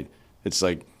people, right? It's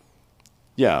like,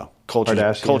 yeah,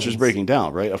 culture's Kardashians. breaking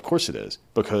down, right? Of course it is,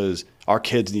 because our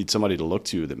kids need somebody to look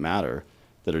to that matter,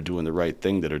 that are doing the right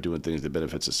thing, that are doing things that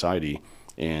benefit society,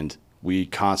 and we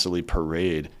constantly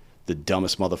parade the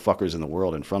dumbest motherfuckers in the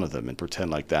world in front of them and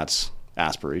pretend like that's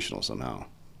aspirational somehow.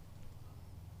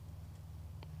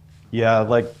 Yeah,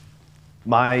 like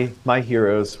my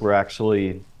heroes were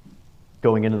actually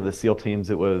going into the SEAL teams.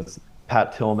 It was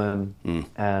Pat Tillman Mm.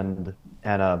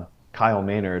 and Kyle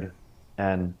Maynard.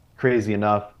 And crazy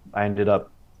enough, I ended up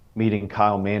meeting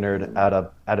Kyle Maynard at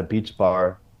a beach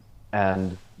bar.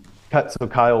 And so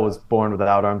Kyle was born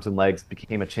without arms and legs,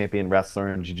 became a champion wrestler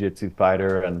and jiu-jitsu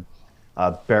fighter, and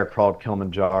bear crawled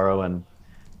Kilimanjaro, and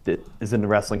is in the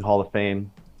Wrestling Hall of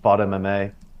Fame, fought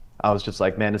MMA. I was just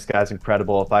like, man, this guy's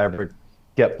incredible. If I ever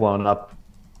get blown up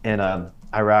in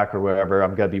Iraq or wherever,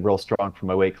 I'm gonna be real strong for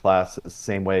my weight class, the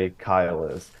same way Kyle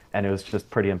is. And it was just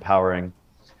pretty empowering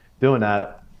doing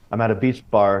that. I'm at a beach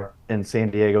bar in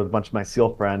San Diego with a bunch of my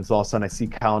SEAL friends. All of a sudden, I see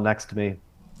Kyle next to me.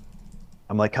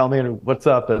 I'm like, Kyle, man, what's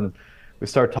up? And we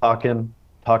start talked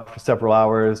for several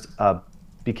hours,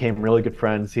 became really good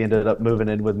friends. He ended up moving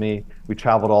in with me. We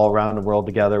traveled all around the world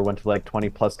together, went to like 20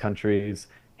 plus countries.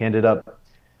 He ended up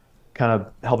kind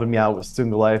of helping me out with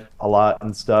student life a lot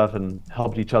and stuff, and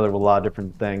helped each other with a lot of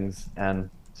different things. And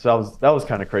so that was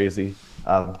kind of crazy.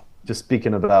 just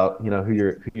speaking about, who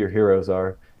your heroes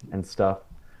are and stuff.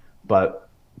 But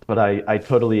I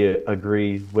totally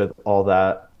agree with all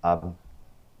that.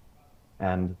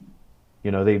 And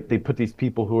they put these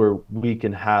people who are weak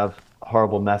and have a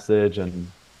horrible message,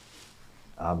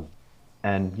 um,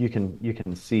 and you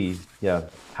can see, yeah,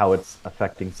 how it's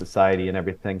affecting society and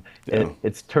everything. Yeah.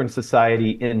 It's turned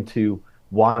society into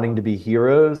wanting to be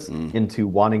heroes, Mm, into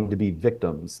wanting to be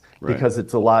victims, right. because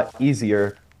it's a lot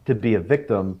easier to be a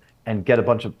victim and get a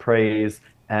bunch of praise.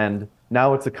 And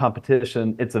now it's a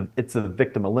competition. It's a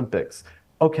victim Olympics.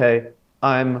 Okay,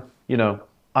 I'm, you know,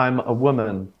 I'm a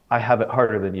woman. I have it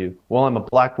harder than you. Well, I'm a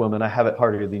black woman. I have it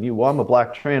harder than you. Well, I'm a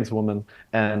black trans woman,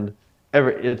 and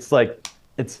it's like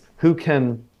it's who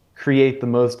can create the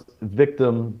most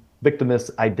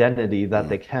victimist identity that Mm,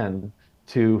 they can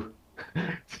to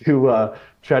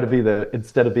try to be the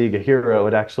instead of being a hero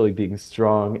and actually being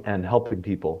strong and helping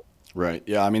people. right.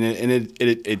 Yeah. I mean, and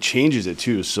it changes it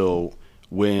too. So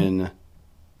when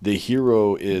the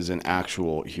hero is an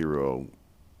actual hero,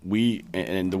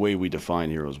 and the way we define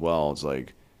hero as well, it's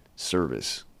like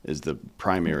service is the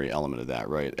primary element of that,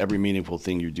 right? Every meaningful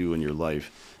thing you do in your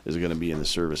life is going to be in the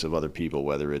service of other people,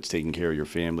 whether it's taking care of your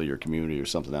family, your community, or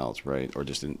something else, right? Or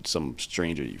just in some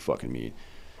stranger you fucking meet.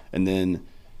 And then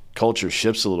culture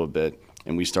shifts a little bit,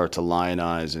 and we start to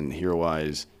lionize and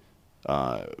heroize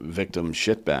victim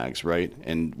shitbags, right?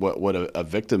 And what a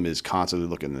victim is constantly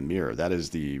looking in the mirror. That's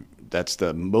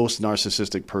the most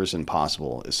narcissistic person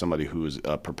possible, is somebody who's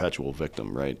a perpetual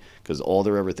victim, right? Because all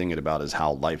they're ever thinking about is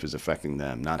how life is affecting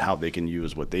them, not how they can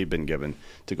use what they've been given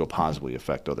to go positively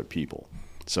affect other people.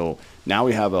 So now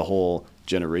we have a whole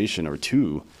generation or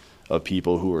two of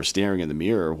people who are staring in the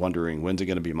mirror wondering, when's it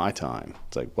going to be my time?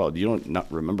 It's like, well, you don't not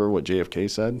remember what JFK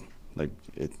said? Like,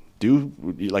 do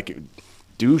like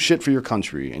do shit for your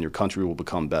country and your country will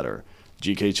become better.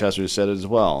 G.K. Chester said it as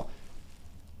well.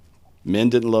 Men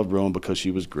didn't love Rome because she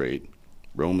was great.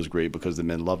 Rome was great because the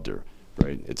men loved her,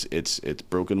 right? It's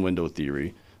broken window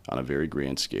theory on a very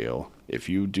grand scale. If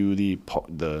you do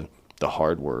the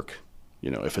hard work,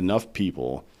 if enough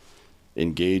people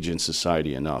engage in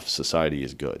society enough, society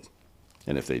is good.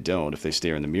 And if they don't, if they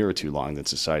stare in the mirror too long, then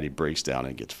society breaks down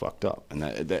and gets fucked up. And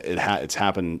it's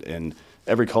happened in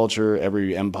every culture,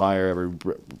 every empire, every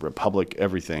republic,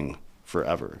 everything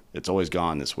forever. It's always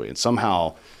gone this way. And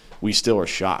somehow we still are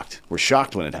shocked. We're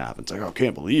shocked when it happens. Like, oh, I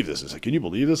can't believe this. It's like, can you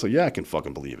believe this? Like, yeah, I can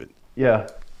fucking believe it. Yeah.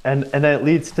 And then it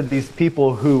leads to these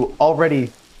people who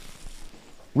already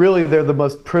really they're the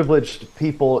most privileged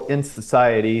people in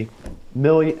society,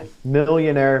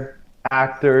 millionaire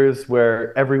actors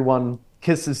where everyone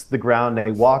kisses the ground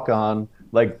they walk on,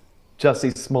 like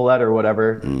Jussie Smollett or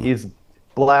whatever. Mm, He's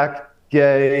black,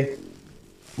 gay,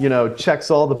 checks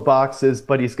all the boxes,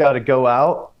 but he's got to go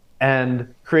out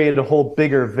and create a whole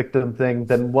bigger victim thing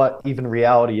than what even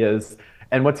reality is.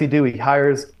 And what's he do? He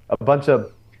hires a bunch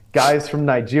of guys from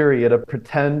Nigeria to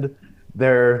pretend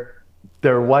they're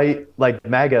white, like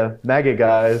MAGA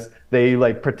guys. They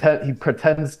like pretend he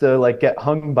pretends to like get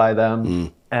hung by them,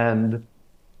 mm, and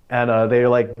they're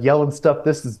like yelling stuff.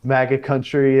 This is MAGA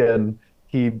country, and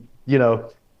he,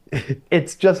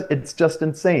 it's just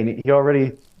insane. He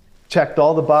already checked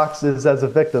all the boxes as a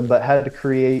victim, but had to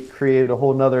create a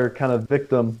whole nother kind of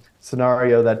victim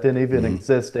scenario that didn't even mm.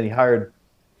 exist, and he hired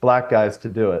black guys to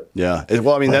do it. Yeah.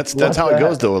 Well, I mean, Like, that's what how the it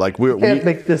goes, heck? though. Like You can't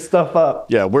make this stuff up.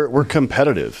 yeah, we're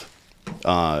competitive.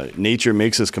 Nature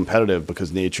makes us competitive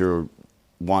because nature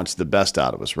wants the best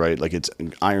out of us, right? Like it's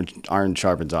iron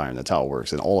sharpens iron. That's how it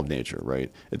works in all of nature,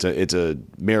 right? It's a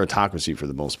meritocracy for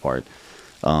the most part.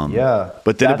 Yeah,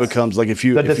 But then it that's becomes like if the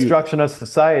you destruction of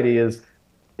society is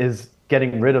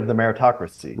getting rid of the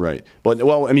meritocracy. right. But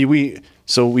well, I mean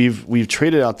we've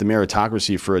traded out the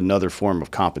meritocracy for another form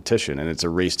of competition, and it's a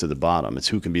race to the bottom. It's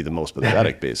who can be the most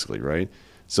pathetic, basically, right?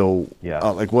 So Yeah.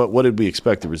 like what did we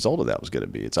expect the result of that was going to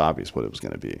be? It's obvious what it was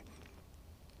going to be.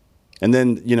 And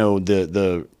then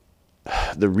the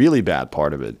really bad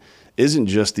part of it isn't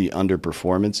just the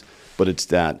underperformance, but it's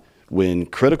that when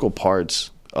critical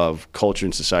parts of culture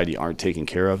and society aren't taken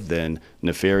care of, then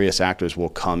nefarious actors will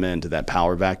come into that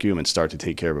power vacuum and start to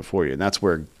take care of it for you. And that's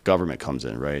where government comes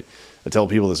in, right? I tell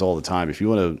people this all the time. If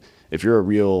you're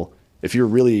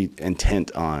really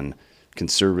intent on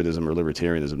conservatism or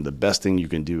libertarianism, the best thing you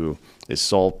can do is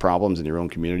solve problems in your own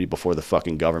community before the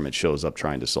fucking government shows up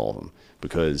trying to solve them.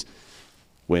 Because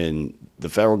when the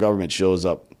federal government shows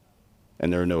up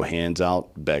and there are no hands out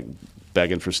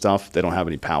begging for stuff, they don't have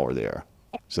any power there.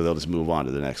 So they'll just move on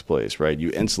to the next place, right? You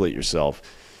insulate yourself.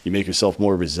 You make yourself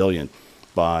more resilient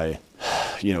by,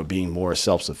 being more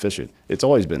self-sufficient. It's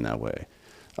always been that way.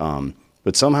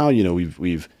 But somehow,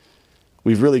 we've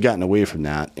we've really gotten away from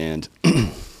that. And,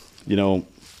 you know,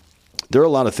 there are a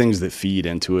lot of things that feed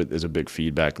into it. There's a big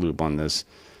feedback loop on this.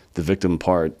 The victim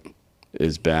part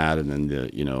is bad. And then the,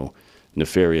 you know,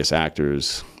 nefarious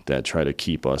actors that try to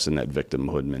keep us in that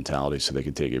victimhood mentality so they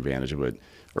can take advantage of it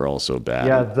are also bad.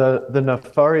 Yeah, the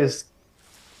nefarious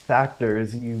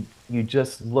factors, you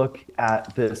just look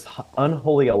at this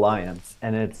unholy alliance,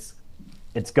 and it's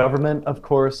government, of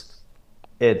course.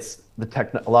 It's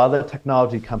a lot of the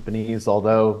technology companies,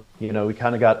 although, you know, we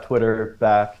kind of got Twitter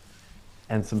back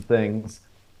and some things.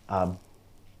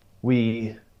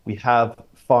 We have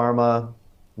pharma,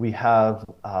 we have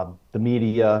the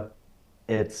media.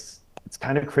 It's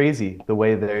kind of crazy the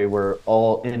way they were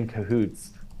all in cahoots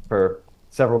for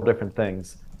several different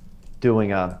things,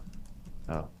 doing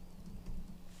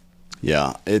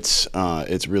yeah, it's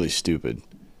really stupid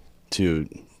to,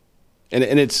 and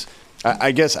it's,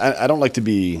 I guess I don't like to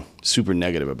be super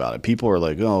negative about it. People are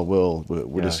like, oh, well,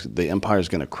 we're just, the empire's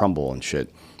going to crumble and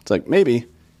shit. It's like, maybe.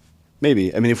 I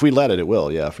mean, if we let it, it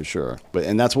will. Yeah, for sure.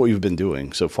 And that's what we've been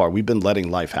doing so far. We've been letting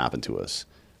life happen to us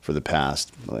for the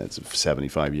past, it's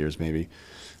 75 years, maybe.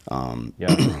 In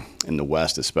the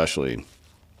West, especially.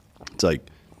 It's like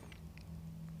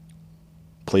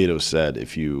Plato said,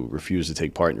 if you refuse to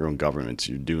take part in your own governments,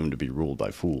 you're doomed to be ruled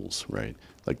by fools, right?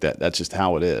 Like that's just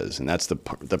how it is. And that's the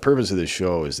purpose of this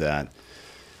show, is that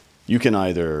you can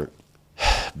either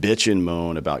bitch and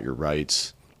moan about your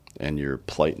rights and your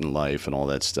plight in life and all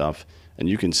that stuff, and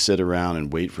you can sit around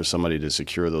and wait for somebody to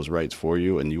secure those rights for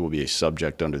you, and you will be a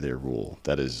subject under their rule.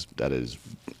 That is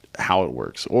how it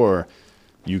works. Or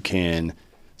you can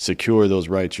secure those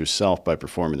rights yourself by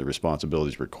performing the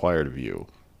responsibilities required of you,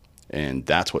 and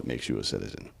that's what makes you a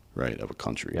citizen, right, of a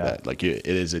country. Yeah. That, like, it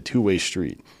is a two-way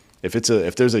street. If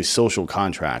there's a social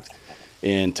contract,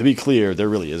 and to be clear, there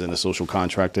really isn't a social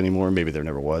contract anymore. Maybe there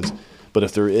never was, but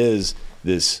if there is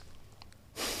this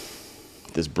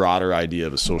broader idea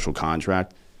of a social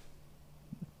contract,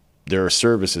 there are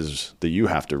services that you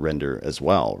have to render as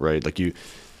well, right? Like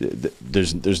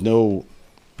there's no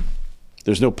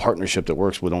partnership that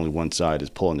works when only one side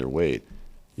is pulling their weight.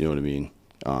 You know what I mean?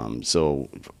 So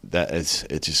that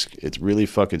it's really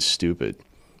fucking stupid.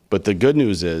 But the good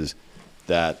news is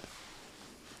that,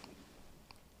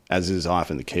 as is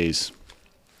often the case,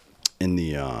 in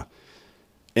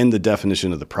the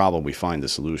definition of the problem, we find the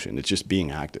solution. It's just being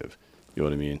active. You know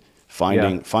what I mean?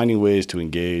 Finding ways to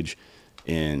engage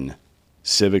in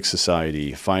civic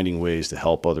society, finding ways to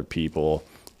help other people,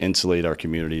 insulate our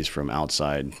communities from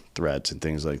outside threats and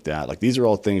things like that. Like, these are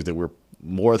all things that we're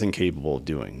more than capable of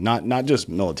doing. Not just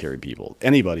military people.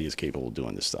 Anybody is capable of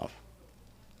doing this stuff.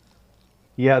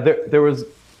 Yeah, there was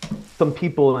some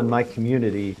people in my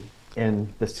community,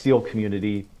 in the SEAL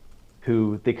community,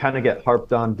 who they kind of get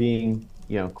harped on being,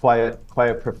 you know, quiet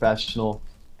professional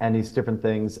and these different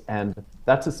things. And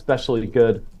that's especially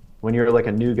good when you're like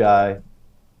a new guy.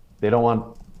 They don't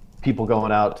want people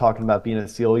going out talking about being a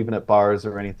SEAL, even at bars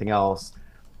or anything else.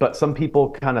 But some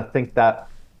people kind of think that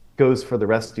goes for the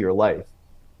rest of your life.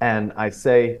 And I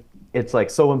say it's like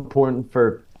so important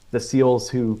for the SEALs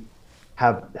who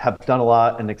have done a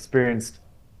lot and experienced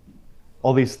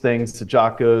all these things, to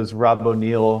Jocko's, Rob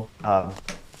O'Neill,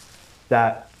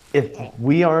 that if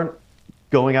we aren't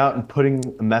going out and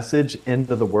putting a message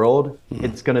into the world,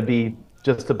 it's going to be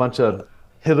just a bunch of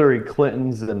Hillary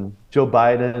Clintons and Joe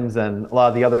Bidens and a lot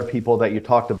of the other people that you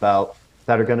talked about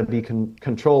that are going to be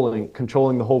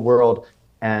controlling the whole world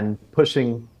and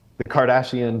pushing the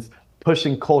Kardashians,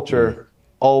 pushing culture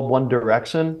all one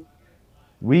direction.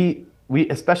 We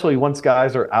especially once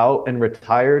guys are out and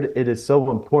retired, it is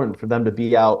so important for them to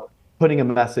be out putting a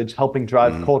message, helping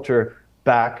drive culture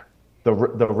back the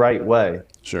right way.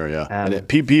 Sure, yeah. And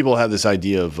people have this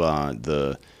idea of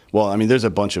well, I mean, there's a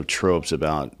bunch of tropes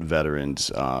about veterans,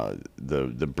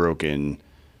 the broken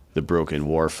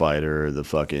war fighter, the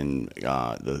fucking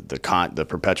the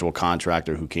perpetual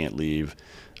contractor who can't leave,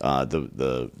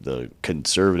 the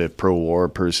conservative pro-war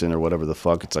person or whatever the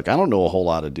fuck. It's like, I don't know a whole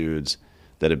lot of dudes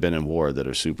that have been in war that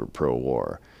are super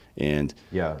pro-war. And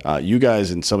you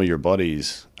guys and some of your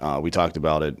buddies, we talked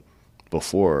about it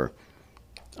before,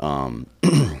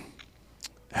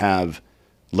 have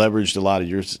leveraged a lot of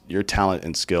your talent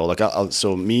and skill. Like,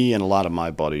 so me and a lot of my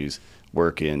buddies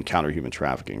work in counter-human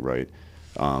trafficking, right?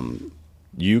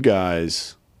 You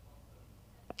guys,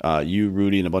 you,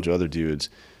 Rudy, and a bunch of other dudes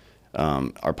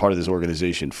are part of this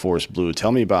organization, Force Blue.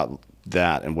 Tell me about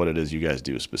that and what it is you guys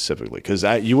do specifically, because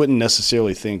you wouldn't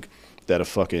necessarily think that a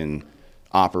fucking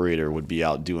operator would be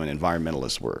out doing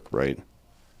environmentalist work, right?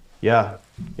 Yeah.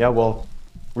 Well,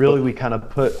 really, we kind of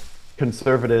put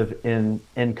conservative in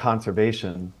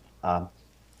conservation.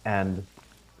 And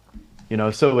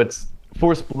so it's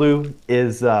Force Blue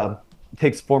is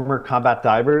takes former combat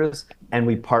divers, and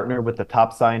we partner with the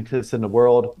top scientists in the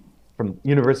world from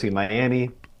University of Miami,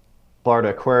 Florida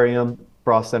Aquarium,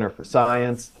 Frost Center for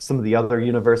Science, some of the other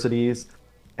universities,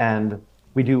 and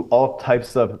we do all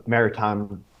types of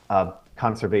maritime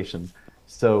conservation.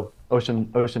 So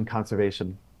ocean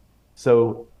conservation.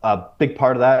 So a big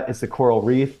part of that is the coral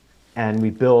reef, and we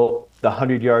built the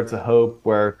 100 Yards of Hope,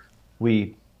 where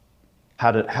we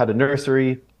had a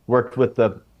nursery, worked with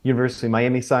the University of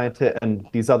Miami scientists and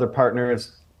these other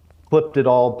partners, flipped it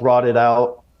all, brought it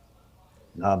out,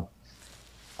 um,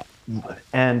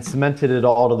 and cemented it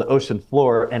all to the ocean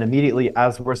floor. And immediately,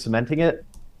 as we're cementing it,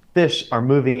 fish are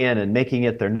moving in and making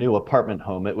it their new apartment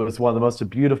home. It was one of the most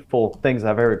beautiful things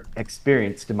I've ever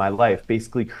experienced in my life,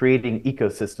 basically creating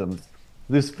ecosystems.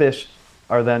 These fish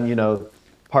are then,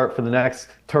 part for the next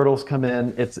turtles come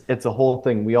in. It's a whole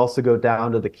thing. We also go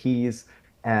down to the Keys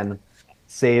and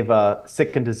save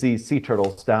sick and diseased sea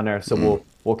turtles down there. So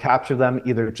we'll capture them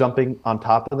either jumping on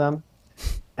top of them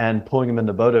and pulling them in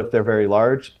the boat if they're very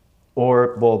large,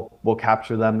 or we'll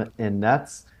capture them in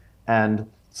nets. And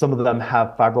some of them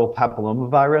have fibrosis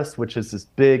papillomavirus, which is this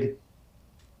big,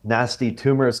 nasty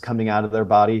tumors coming out of their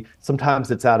body.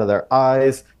 Sometimes it's out of their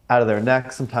eyes, out of their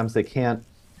neck. Sometimes they can't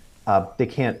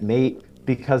mate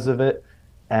because of it,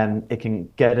 and it can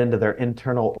get into their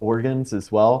internal organs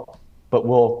as well. But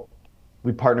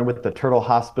we partner with the turtle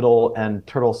hospital and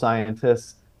turtle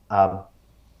scientists,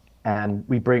 and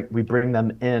we bring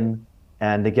them in,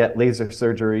 and they get laser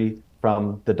surgery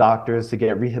from the doctors to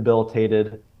get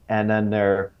rehabilitated, and then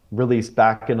they're released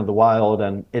back into the wild.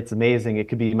 And it's amazing. It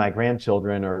could be my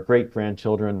grandchildren or great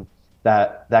grandchildren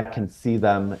that can see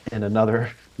them in another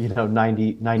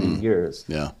 90 years,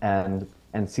 Yeah. and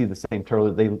see the same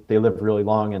turtle. They live really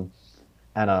long, and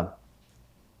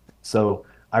so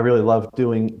I really love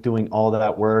doing all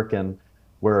that work. And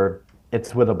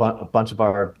it's with a bunch of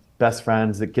our best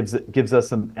friends. It gives us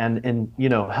some, and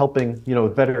helping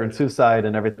with veteran suicide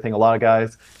and everything. A lot of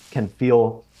guys can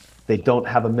feel they don't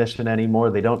have a mission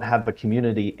anymore. They don't have a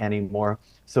community anymore.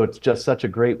 So it's just such a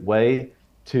great way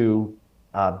to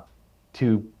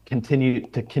continue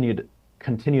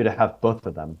to have both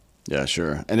of them. Yeah,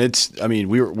 sure. And I mean,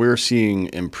 we're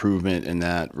seeing improvement in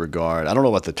that regard. I don't know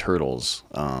about the turtles.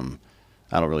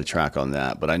 I don't really track on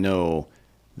that, but I know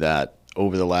that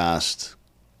over the last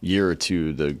year or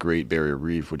two, the Great Barrier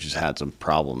Reef, which has had some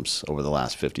problems over the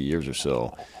last 50 years or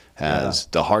so, Yeah. has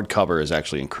the hardcover has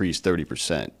actually increased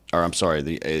 30%, or I'm sorry,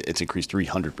 it's increased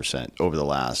 300% over the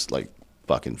last like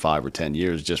fucking 5 or 10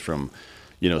 years, just from,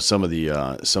 some of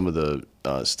the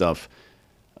stuff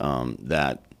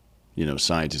that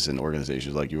scientists and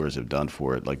organizations like yours have done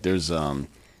for it. Like there's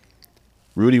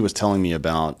Rudy was telling me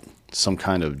about some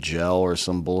kind of gel or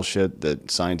some bullshit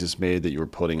that scientists made that you were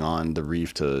putting on the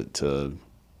reef to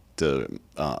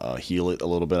heal it a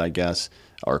little bit, I guess,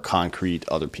 or concrete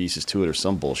other pieces to it or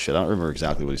some bullshit. I don't remember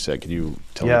exactly what he said. Can you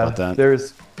tell me about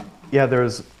Yeah,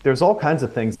 that? there's all kinds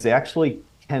of things they actually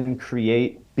can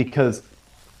create, because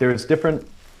there's different.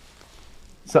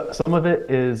 So some of it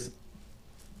is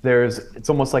it's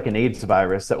almost like an AIDS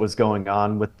virus that was going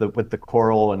on with the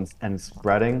coral and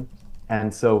spreading.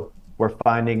 And so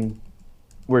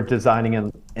we're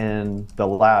designing in the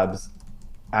labs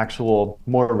actual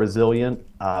more resilient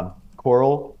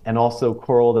coral, and also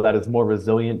coral that is more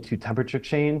resilient to temperature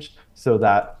change, so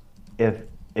that if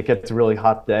it gets a really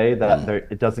hot day, that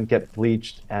it doesn't get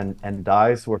bleached and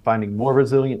die. So we're finding more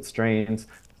resilient strains,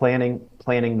 planting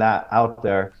that out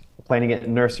there, planting it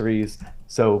in nurseries,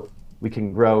 so we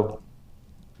can grow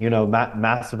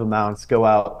massive amounts. Go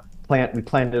out, plant. We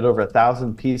planted over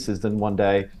 1,000 pieces in one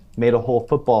day, made a whole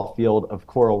football field of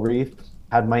coral reef,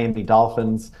 had Miami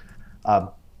Dolphins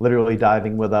literally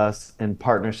diving with us in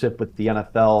partnership with the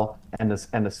NFL and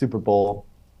the Super Bowl,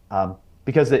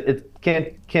 because it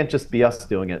can't just be us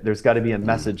doing it. There's got to be a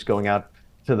message going out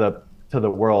to the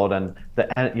world. And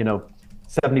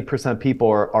 70% people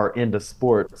are into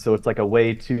sport, so it's like a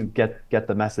way to get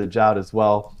the message out as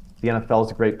well. The NFL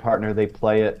is a great partner. They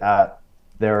play it at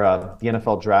the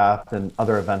NFL draft and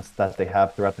other events that they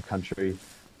have throughout the country.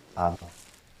 Uh,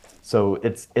 so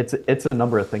it's a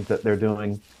number of things that they're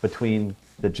doing, between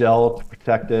the gel to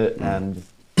protect it and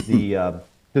the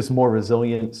just more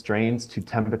resilient strains to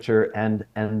temperature and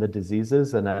the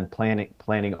diseases, and then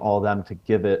planning all of them to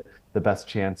give it the best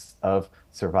chance of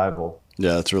survival.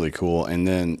 Yeah, that's really cool. And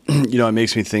then, it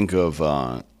makes me think of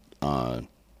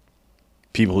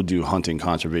people who do hunting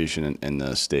conservation in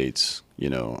the States.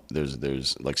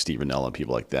 There's like Steve Rinella,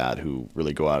 people like that who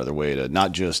really go out of their way to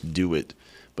not just do it,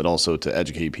 but also to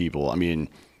educate people. I mean,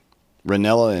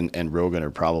 Ranella and Rogan are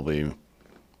probably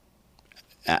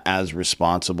as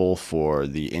responsible for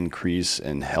the increase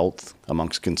in health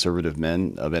amongst conservative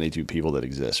men of any two people that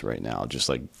exist right now. Just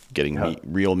like getting Yeah. meat,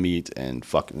 real meat, and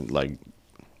fucking like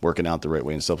working out the right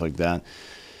way and stuff like that.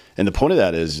 And the point of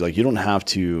that is like you don't have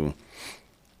to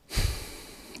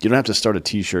start a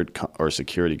t-shirt or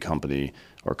security company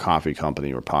or coffee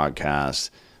company or podcast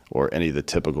or any of the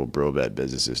typical bro bed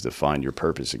businesses to find your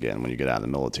purpose again when you get out of the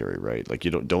military, right? Like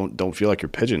you don't feel like you're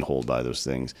pigeonholed by those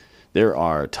things. There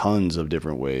are tons of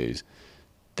different ways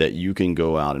that you can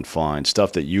go out and find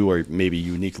stuff that you are maybe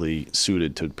uniquely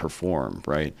suited to perform,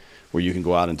 right? Where you can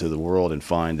go out into the world and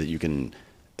find that you can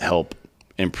help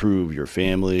improve your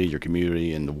family, your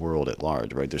community, and the world at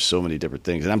large, right? There's so many different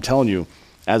things. And I'm telling you,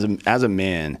 as a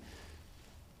man,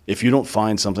 if you don't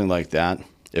find something like that,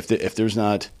 if there's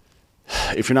not,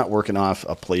 if you're not working off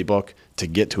a playbook to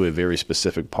get to a very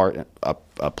specific part,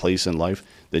 a place in life,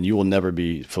 then you will never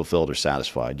be fulfilled or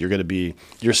satisfied. You're going to be,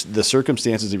 the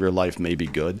circumstances of your life may be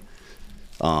good,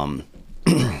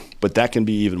 but that can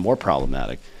be even more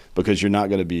problematic because you're not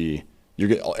going to be,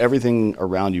 everything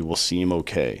around you will seem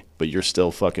okay, but you're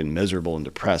still fucking miserable and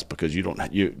depressed because you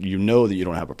know that you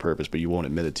don't have a purpose, but you won't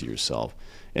admit it to yourself.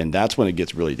 And that's when it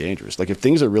gets really dangerous. Like if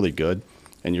things are really good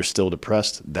and you're still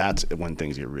depressed, that's when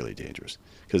things get really dangerous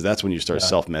because that's when you start Yeah.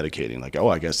 self-medicating. Like, oh,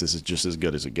 I guess this is just as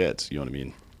good as it gets. You know what I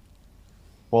mean?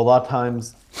 Well, a lot of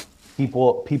times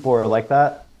people are like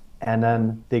that, and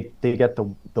then they get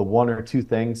the one or two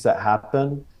things that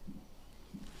happen.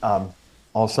 Um,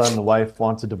 all of a sudden, the wife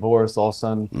wants a divorce. All of a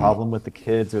sudden, problem with the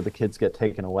kids, or the kids get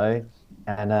taken away,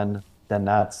 and then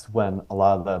that's when a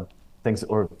lot of the things,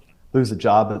 or lose a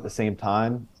job at the same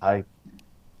time.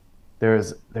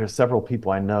 There's several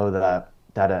people I know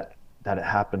that it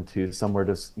happened to. Some were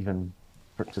just even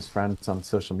just friends on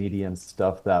social media and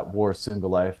stuff that wore single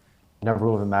life. Never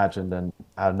would have imagined, and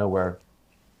out of nowhere,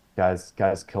 guys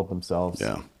killed themselves.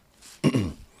 Yeah.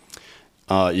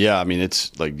 Yeah, I mean,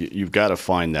 it's like you've got to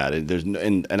find that.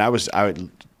 And I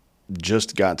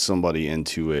just got somebody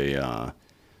into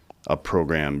a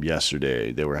program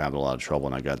yesterday. They were having a lot of trouble,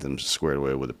 and I got them squared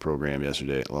away with a program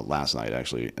yesterday, well, last night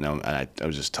actually. And I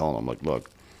was just telling them like, look,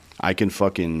 I can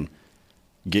fucking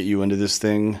get you into this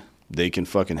thing. They can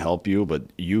fucking help you, but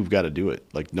you've got to do it.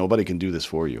 Like nobody can do this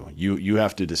for you. You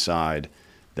have to decide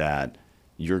that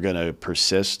you're gonna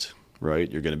persist,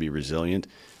 right? You're gonna be resilient.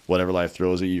 Whatever life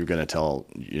throws at you,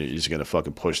 you're just gonna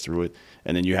fucking push through it.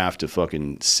 And then you have to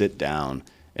fucking sit down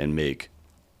and make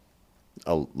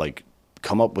like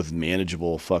come up with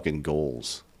manageable fucking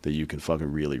goals that you can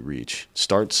fucking really reach.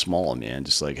 Start small, man.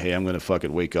 Just like, hey, I'm gonna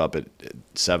fucking wake up at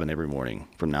 7 every morning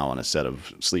from now on instead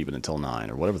of sleeping until 9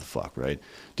 or whatever the fuck, right?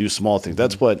 Do small things.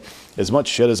 That's what, as much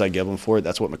shit as I give them for it,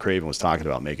 that's what McCraven was talking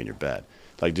about, making your bed.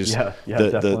 Like just Yeah,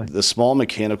 the definitely. the small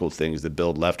mechanical things that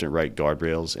build left and right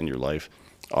guardrails in your life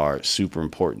are super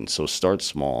important. So start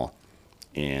small,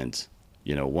 and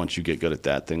once you get good at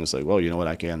that thing, it's like, well, you know what,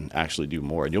 I can actually do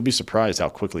more. And you'll be surprised how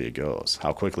quickly it goes,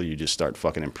 how quickly you just start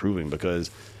fucking improving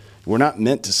because we're not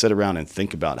meant to sit around and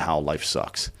think about how life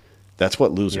sucks. That's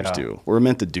what losers Yeah. do. We're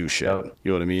meant to do shit. Yeah.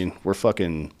 You know what I mean?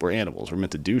 We're animals. We're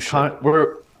meant to do shit.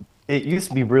 We're it used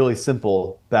to be really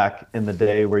simple back in the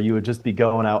day where you would just be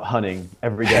going out hunting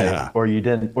every day, Yeah. or you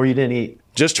didn't eat.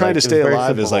 Just trying Like to it was stay very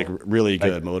alive is like simple. really Like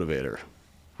good motivator,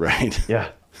 right? yeah.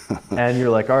 And you're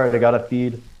like, all right, I gotta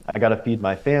feed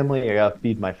my family, I gotta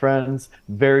feed my friends.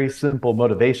 Very simple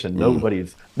motivation.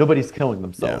 Nobody's killing Yeah.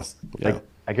 themselves. Yeah. Like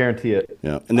I guarantee it.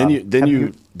 Yeah, and then you then Have you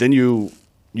you then you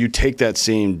you take that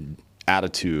same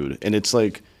attitude, and it's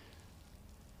like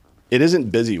it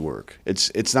isn't busy work.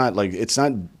 It's not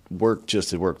work just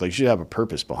to work. Like you should have a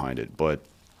purpose behind it, but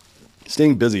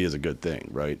staying busy is a good thing,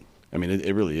 right? I mean,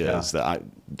 it really yeah. is.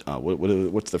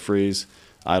 What's the phrase?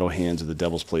 Idle hands are the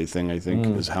devil's plaything, I think,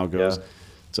 is how it Yeah. goes.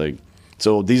 It's like,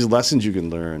 so these lessons you can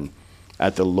learn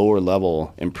at the lower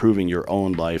level, improving your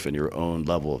own life and your own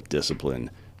level of discipline,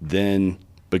 then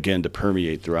begin to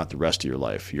permeate throughout the rest of your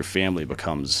life. Your family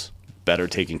becomes better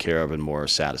taken care of and more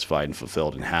satisfied and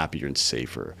fulfilled and happier and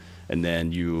safer. And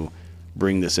then you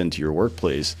bring this into your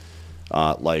workplace,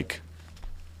 like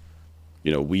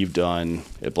we've done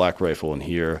at Black Rifle, and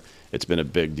here it's been a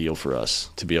big deal for us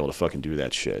to be able to fucking do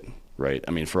that shit, right?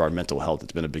 I mean, for our mental health,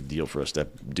 it's been a big deal for us to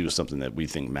do something that we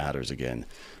think matters again,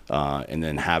 and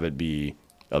then have it be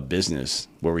a business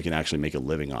where we can actually make a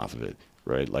living off of it,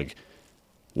 right? Like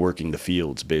working the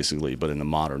fields basically, but in the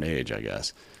modern age, I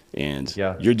guess. And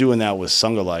Yeah. you're doing that with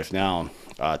Sunga Life now.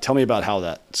 Tell me about how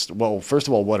that, well, first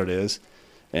of all, what it is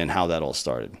and how that all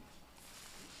started.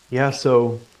 Yeah,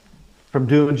 so from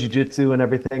doing jujitsu and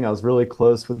everything, I was really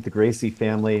close with the Gracie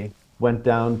family. went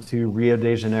down to Rio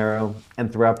de Janeiro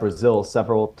and throughout Brazil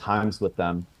several times with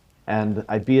them. And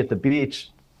I'd be at the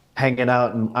beach hanging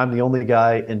out, and I'm the only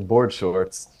guy in board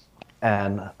shorts.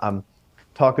 And I'm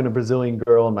talking to a Brazilian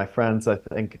girl and my friends.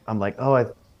 I'm like, oh, I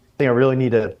think I really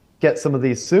need to get some of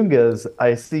these sungas.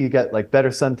 I see you get like better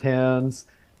suntans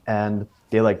and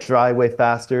they like dry way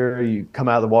faster. You come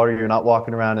out of the water, you're not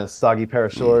walking around in a soggy pair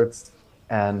of shorts.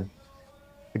 And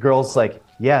the girl's like,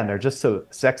 yeah, and they're just so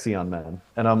sexy on men.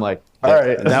 And I'm like, all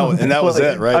right. And that was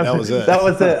it, right? That was it. That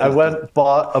was it. I went,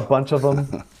 bought a bunch of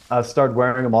them, started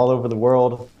wearing them all over the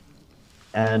world.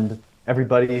 And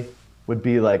everybody would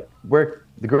be like, where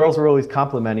the girls were always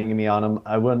complimenting me on them.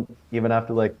 I wouldn't even have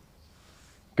to like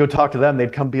go talk to them.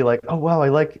 They'd come be like, oh wow, I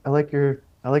like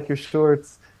your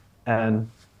shorts. And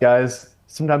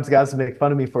sometimes guys would make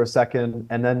fun of me for a second,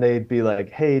 and then they'd be like,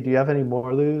 hey, do you have any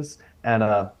more of those?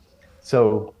 And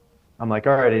so I'm like,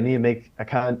 all right, I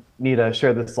kind of need to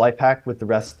share this life hack with the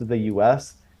rest of the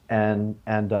US. And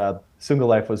Sunga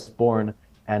Life was born.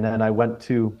 And then I went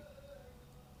to,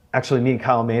 actually, me and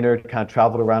Kyle Maynard kind of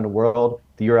traveled around the world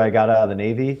the year I got out of the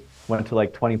Navy, went to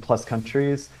like 20 plus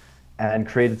countries and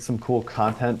created some cool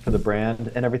content for the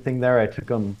brand and everything there. I took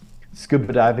him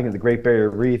scuba diving at the Great Barrier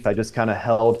Reef. I just kind of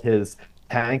held his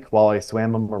tank while I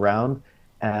swam him around,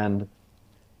 and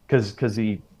because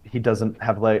he doesn't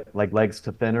have like legs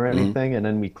to fin or anything. And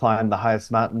then we climbed the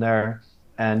highest mountain there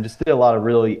and just did a lot of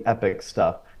really epic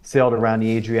stuff. Sailed around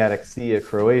the Adriatic Sea of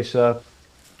Croatia,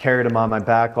 carried him on my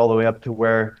back all the way up to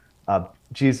where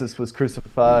Jesus was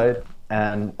crucified,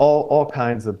 and all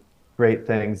kinds of great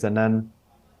things. And then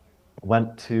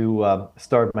went to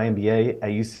start my MBA at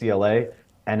UCLA,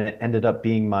 and it ended up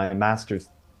being my master's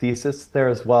thesis there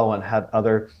as well, and had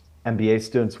other MBA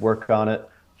students work on it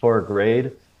for a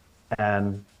grade.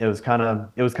 And it was kind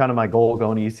of my goal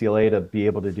going to UCLA to be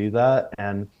able to do that.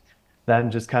 And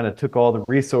then just kind of took all the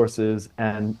resources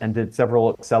and did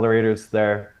several accelerators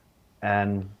there,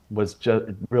 and was just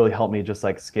really helped me just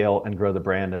like scale and grow the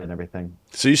brand and everything.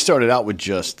 So you started out with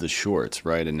just the shorts,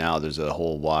 right? And now there's a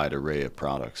whole wide array of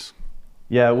products.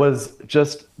 Yeah, it was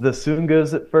just the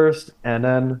Sungas at first, and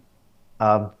then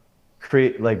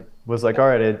was like, all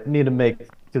right, I need to make,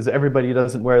 because everybody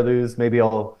doesn't wear those.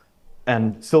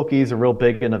 And silkies are real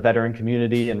big in the veteran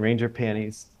community, and ranger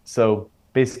panties. So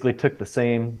basically took the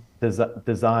same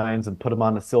designs and put them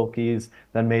on the silkies,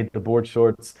 then made the board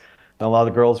shorts. And a lot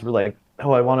of the girls were like,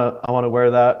 oh, I want to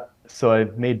wear that. So I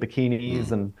made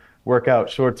bikinis and workout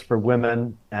shorts for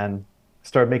women, and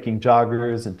started making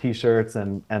joggers and t-shirts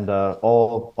and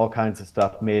all kinds of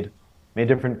stuff. Made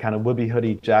different kind of Whoopie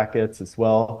hoodie jackets as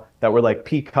well that were like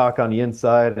peacock on the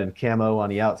inside and camo on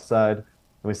the outside.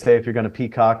 And we say, if you're going to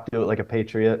peacock, do it like a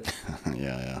patriot.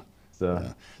 Yeah. So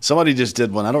yeah. Somebody just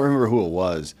did one. I don't remember who it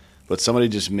was, but somebody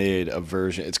just made a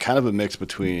version. It's kind of a mix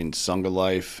between Sunga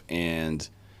Life and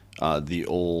the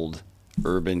old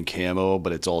urban camo,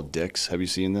 but it's all dicks. Have you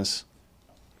seen this?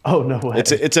 Oh, no way.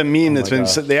 It's a meme that's been,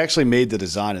 gosh. they actually made the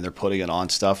design and they're putting it on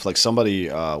stuff. Like somebody,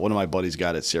 one of my buddies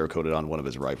got it Cerakoted on one of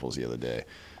his rifles the other day.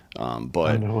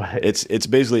 But no way. it's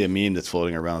basically a meme that's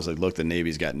floating around. It's like, look, the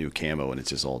Navy's got new camo and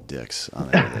it's just all dicks on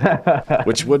everything,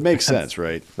 which would make sense,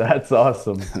 right? That's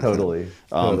awesome. Totally.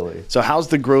 Totally. So how's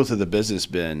the growth of the business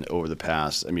been over the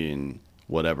past,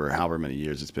 however many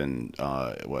years? It's been,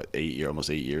 almost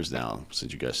 8 years now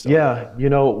since you guys started. Yeah,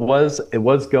 it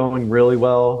was going really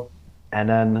well. And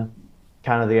then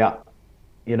kind of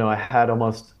I had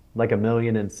almost like 1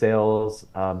 million in sales,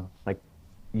 like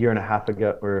a year and a half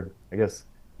ago, or I guess,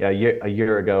 yeah, a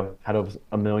year ago, had over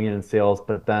 1 million in sales.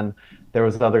 But then there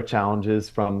was other challenges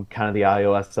from kind of the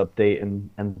iOS update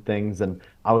and things. And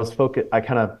I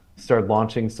kind of started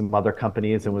launching some other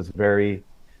companies and was very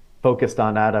focused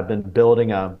on that. I've been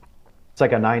building it's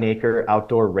like a 9-acre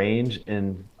outdoor range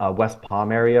in West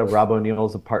Palm area. Rob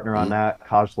O'Neill's a partner on that,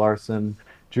 Kaj Larson,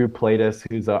 Drew Platus,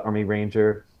 who's an Army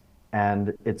Ranger,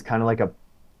 and it's kind of like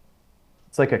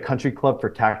a country club for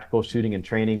tactical shooting and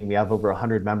training. We have over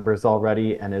 100 members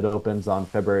already, and it opens on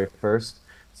February 1st.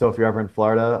 So if you're ever in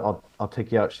Florida, I'll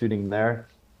take you out shooting there.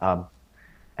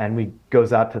 And we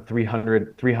goes out to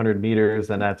 300 meters,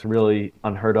 and that's really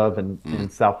unheard of in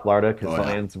South Florida because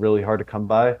land's really hard to come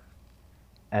by.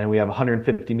 And we have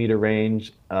 150-meter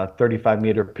range,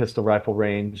 35-meter pistol rifle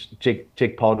range.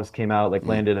 Jake Paul just came out,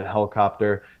 landed a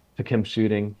helicopter, took him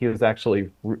shooting. He was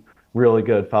actually really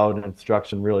good, followed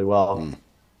instruction really well.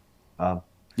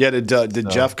 Did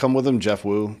Jeff come with him? Jeff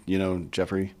Wu,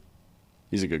 Jeffrey.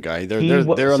 He's a good guy. They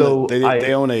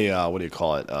own a what do you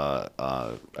call it?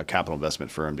 A capital investment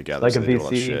firm together. Like so a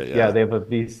VC. Yeah, they have a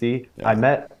VC. Yeah.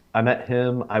 I met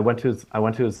him. I went to his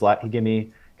he gave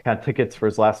me kind of tickets for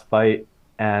his last fight.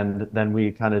 and then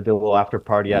we kind of did a little after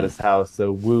party at his house.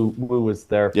 So Wu was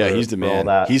there Yeah, he's the for all man.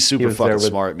 that. He's He super was there fucking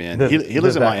with smart, man. He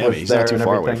lives in Vivek Miami. was He's not there too and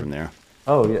far away everything. from there.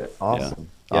 Oh yeah, Yeah. awesome.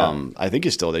 Yeah, I think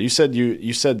he's still there. You said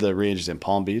the range is in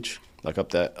Palm Beach, like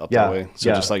up that yeah, way. So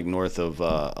yeah. just like north of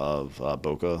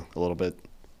Boca a little bit.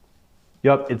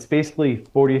 Yep, it's basically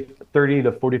 30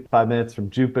 to 45 minutes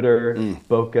from Jupiter, Mm.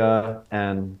 Boca,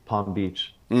 and Palm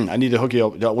Beach. I need to hook you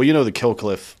up. Well, you know the Kill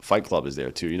Cliff Fight Club is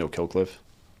there too. You know Kill Cliff.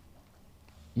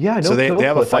 Yeah, I So know they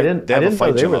have a Killcliff. fight I didn't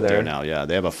know they gym were up there there. now. Yeah,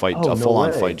 they have Oh, a no full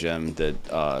on fight way. gym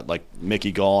that like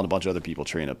Mickey Gall and a bunch of other people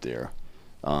train up there.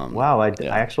 Wow, I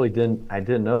Yeah. actually didn't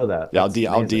know that. Yeah, That's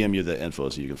I'll amazing. DM you the info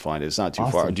so you can find it. It's not too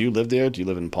far. Awesome. Do you live there? Do you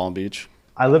live in Palm Beach?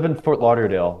 I live in Fort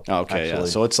Lauderdale, Oh, okay, yeah. actually,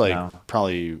 So it's like now.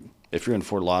 probably if you're in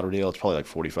Fort Lauderdale, it's probably like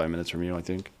 45 minutes from you, I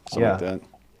think, something like Yeah, that.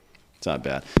 It's not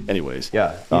bad. Anyways,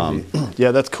 yeah, easy.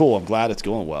 yeah, that's cool. I'm glad it's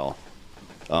going well.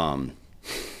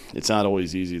 It's not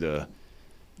always easy to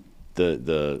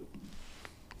the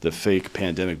the fake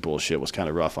pandemic bullshit was kind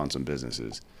of rough on some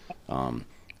businesses,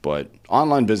 but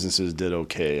online businesses did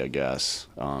okay, I guess.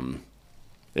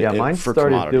 Yeah, For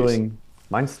commodities.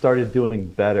 mine started doing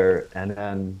better,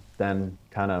 and then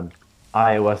kind of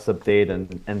iOS update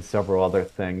and several other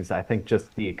things. I think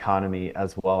just the economy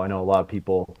as well. I know a lot of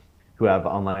people who have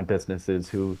online businesses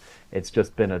who it's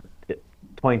just been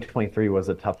 2023 was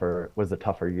a tougher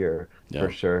year Yeah,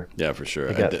 for sure yeah, for sure.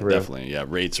 to get through. Definitely. Yeah,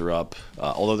 rates are up.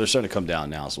 Although they're starting to come down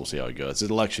now, so we'll see how it goes. It's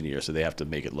an election year, so they have to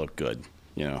make it look good.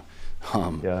 You know,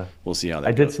 Yeah. we'll see how I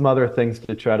that did goes. some other things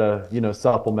to try to,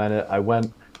 supplement it.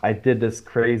 I did this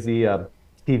crazy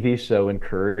TV show in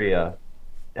Korea.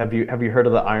 Have you heard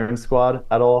of the Iron Squad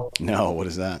at all? No, what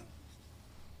is that?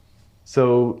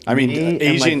 So I mean, me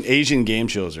and my Asian game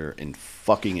shows are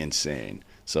fucking insane.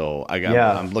 So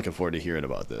yeah, I'm looking forward to hearing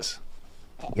about this.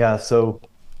 yeah, so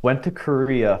went to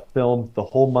Korea, filmed the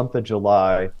whole month of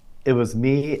July. It was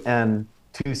me and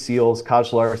two SEALs,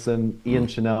 Kaj Larson, Ian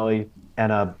Chinelli,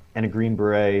 and a Green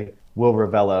Beret, Will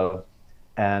Ravello.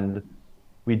 And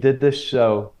we did this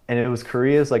show, and it was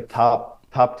Korea's like top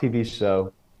TV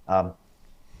show. Um,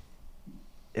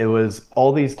 it was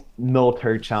all these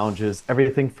military challenges,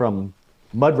 everything from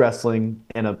mud wrestling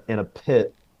in a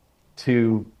pit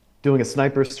to doing a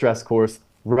sniper stress course,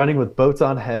 running with boats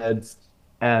on heads,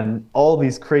 and all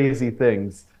these crazy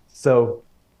things. So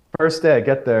first day I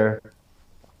get there,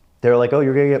 they're like, "Oh,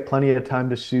 you're gonna get plenty of time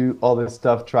to shoot all this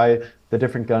stuff. Try the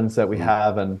different guns that we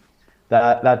have." And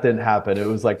that didn't happen. It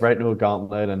was like right into a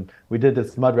gauntlet, and we did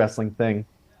this mud wrestling thing.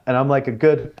 And I'm like a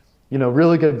good,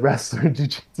 really good wrestler,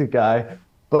 jiu-jitsu guy,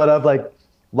 but I'm like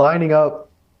lining up,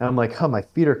 and I'm like, "Huh, my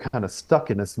feet are kind of stuck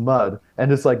in this mud."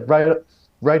 And it's like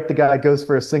right, the guy goes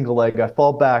for a single leg. I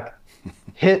fall back,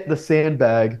 hit the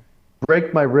sandbag,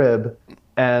 break my rib,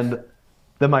 and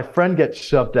then my friend gets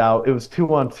shoved out. It was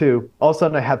 2-on-2. All of a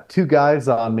sudden, I have two guys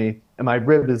on me, and my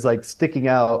rib is like sticking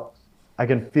out. I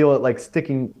can feel it like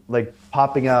sticking, like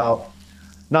popping out,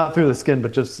 not through the skin,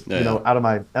 but just Yeah, yeah. out of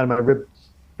my rib,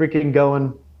 freaking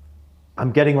going.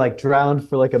 I'm getting like drowned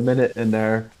for like a minute in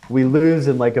there. We lose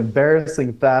in like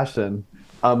embarrassing fashion.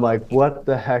 I'm like, what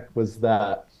the heck was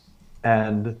that?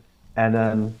 And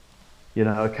then,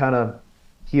 kind of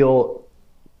heal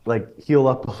heal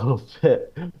up a little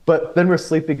bit. But then we're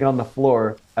sleeping on the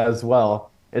floor as well.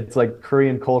 It's like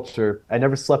Korean culture. I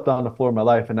never slept on the floor in my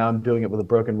life, and now I'm doing it with a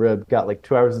broken rib. Got like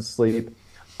 2 hours of sleep,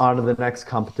 on to the next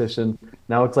competition.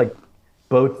 Now it's like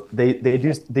both they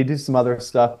do some other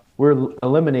stuff. We're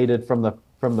eliminated from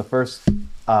the first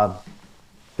uh,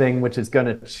 thing, which is going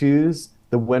to choose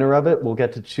the winner of it. Will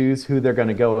get to choose who they're going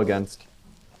to go against.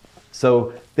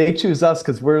 So they choose us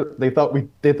because they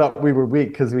thought we were weak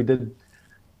because we did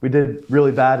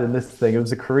really bad in this thing. It was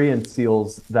the Korean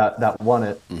SEALs that won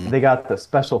it. They got the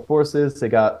special forces. They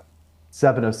got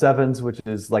 707s, which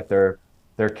is like their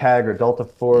CAG or Delta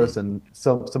Force, and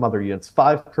some other units.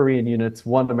 5 Korean units,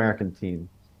 1 American team.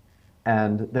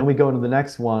 And then we go into the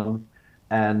next one,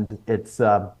 and it's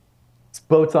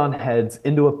boats on heads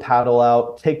into a paddle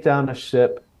out, take down a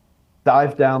ship,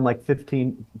 dive down like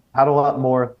 15, paddle out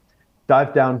more,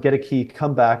 dive down, get a key,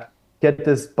 come back, get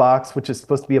this box, which is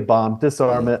supposed to be a bomb,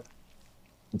 disarm it.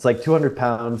 It's like 200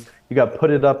 pounds. You got to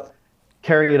put it up,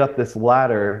 carry it up this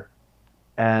ladder,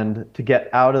 and to get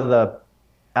out of the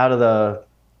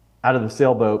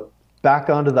sailboat, back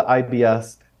onto the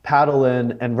IBS, paddle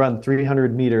in, and run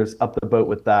 300 meters up the boat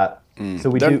with that.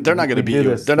 So They're not going to we beat do you.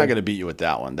 this They're not thing. going to beat you with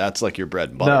that one. That's like your bread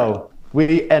and butter. No,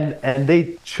 and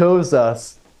they chose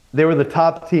us. They were the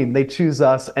top team. They choose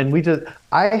us, and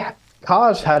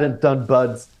Kaj hadn't done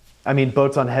boats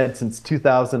on head since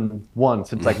 2001,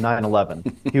 since like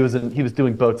 9/11. He was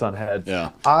doing boats on head. Yeah.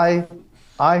 I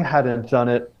I hadn't done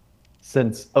it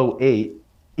since '08.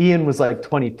 Ian was like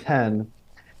 2010.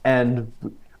 And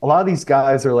a lot of these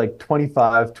guys are like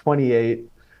 25, 28,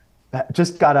 that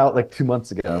just got out like 2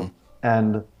 months Mm. ago.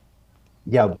 And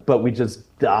yeah, but we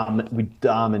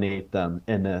dominate them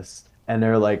in this. And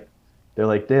they're like,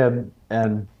 damn.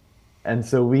 And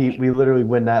so we literally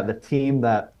win that. The team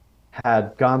that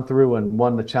had gone through and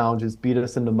won the challenges, beat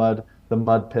us in the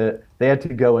mud pit. They had to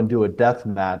go and do a death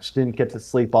match. Didn't get to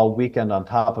sleep all weekend on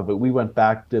top of it. We went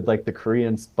back, did like the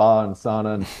Korean spa and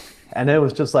sauna, and it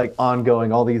was just like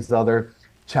ongoing. All these other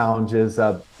challenges.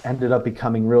 Ended up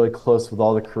becoming really close with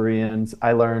all the Koreans.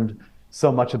 I learned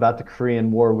so much about the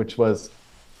Korean War, which was,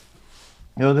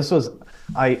 this was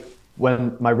I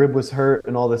when my rib was hurt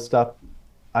and all this stuff.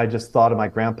 I just thought of my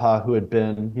grandpa who had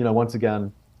been, once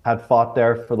again, had fought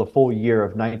there for the full year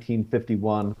of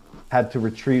 1951, had to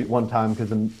retreat one time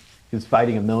because he was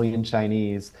fighting a million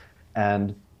Chinese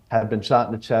and had been shot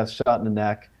in the chest, shot in the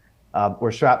neck,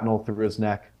 or shrapnel through his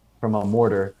neck from a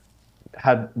mortar.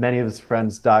 Had many of his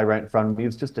friends die right in front of him. He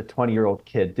was just a 20-year-old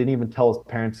kid, didn't even tell his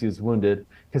parents he was wounded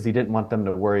because he didn't want them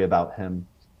to worry about him.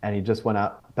 And he just went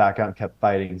back out and kept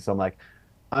fighting. So I'm like,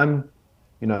 I'm,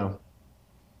 you know,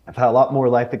 I've had a lot more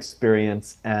life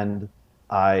experience and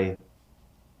I,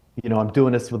 I'm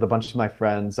doing this with a bunch of my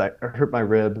friends. I hurt my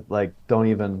rib. Like, don't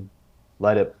even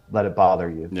let it bother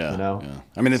you, Yeah, you know? yeah.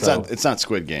 I mean, So it's not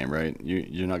Squid Game, right?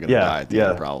 You're not gonna yeah, die at the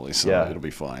end yeah, probably, so yeah. it'll be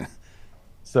fine.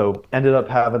 So ended up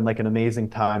having like an amazing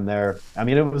time there. I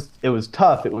mean, it was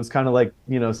tough. It was kind of like,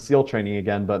 SEAL training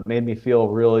again, but made me feel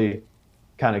really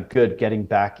kind of good getting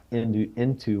back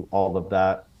into all of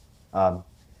that. Um,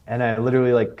 and I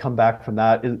literally like come back from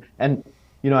that. And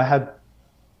I had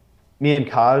me and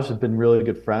Kaj have been really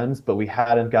good friends, but we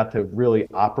hadn't got to really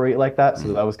operate like that. So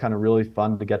Mhm. that was kind of really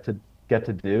fun to get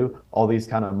to do all these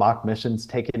kind of mock missions,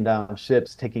 taking down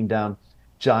ships, taking down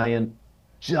giant,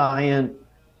 giant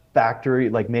factory,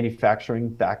 like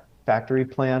manufacturing factory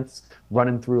plants,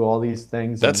 running through all these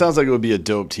things. That And sounds like it would be a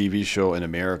dope TV show in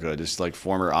America. Just like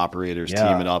former operators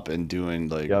teaming yeah, up and doing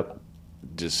like yep,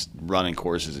 just running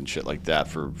courses and shit like that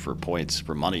for points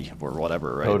for money or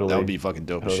whatever, right? That would totally, be fucking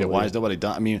dope as shit. Why totally. has nobody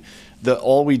done? I mean, the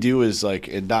all we do is like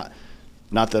not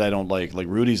that I don't like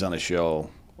Rudy's on a show,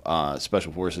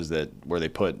 special forces that where they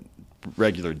put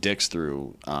regular dicks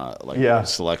through like Yeah,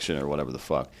 selection or whatever the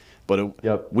fuck. But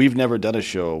yep. we've never done a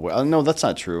show where no, that's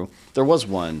not true. There was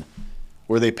one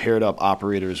where they paired up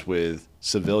operators with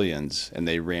civilians and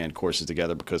they ran courses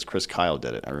together because Chris Kyle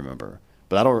did it. I remember.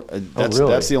 But I don't. Oh, That's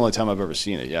really? the only time I've ever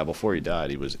seen it. Yeah, before he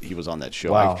died, he was on that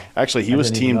show. Wow. Actually, he I was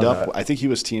didn't even teamed know up. that. I think he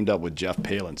was teamed up with Jeff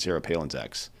Palin, Sarah Palin's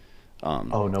ex, Oh,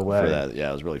 no for way. that. Yeah,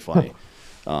 it was really funny.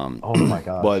 Oh my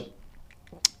gosh. But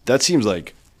that seems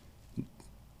like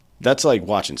that's like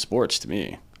watching sports to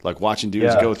me. Like watching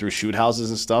dudes Yeah. go through shoot houses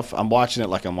and stuff. I'm watching it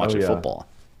like I'm Oh watching yeah. football.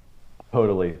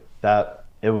 Totally. That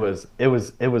it was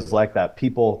like that.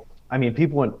 I mean,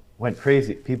 people went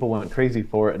crazy. People went crazy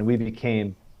for it, and we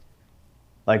became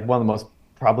like one of the most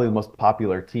probably the most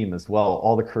popular team as well.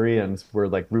 All the Koreans were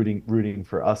like rooting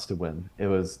for us to win. It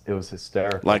was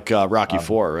hysterical. Like Rocky Um,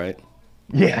 Four, right?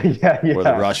 yeah, yeah, Where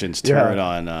the yeah, Russians turn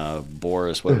yeah. on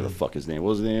Boris, whatever the fuck his name. What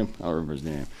was his name? I don't remember his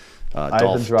name.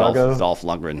 Ivan Drago. Dolph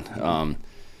Lundgren.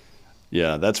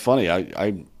 Yeah, that's funny.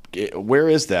 Where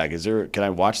is that? Is there? Can I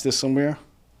watch this somewhere?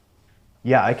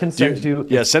 Yeah, I can send you.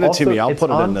 Yeah, It's send it to also me. I'll it's put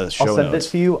it in on. the I'll show send it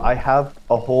notes. to you. I have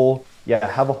a whole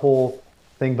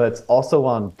thing, but it's also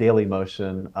on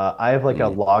Dailymotion. I have like a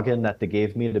Mm. login that they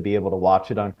gave me to be able to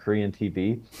watch it on Korean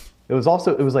TV. It was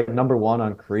like number one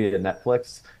on Korea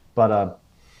Netflix, but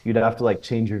you'd have to like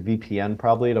change your VPN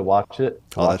probably to Oh, watch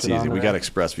that's it easy. on We got there.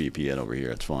 ExpressVPN over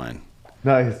here. It's fine.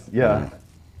 Nice, Yeah.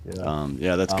 yeah, yeah.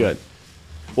 Yeah, that's Um, good.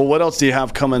 Well, what else do you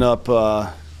have coming up?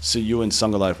 So you and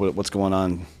Sunga Life, what's going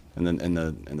on in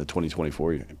the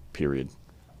 2024 period?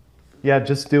 Yeah,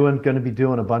 just going to be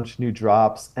doing a bunch of new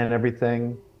drops and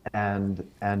everything, and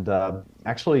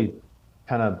actually,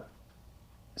 kind of.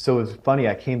 So it was funny.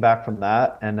 I came back from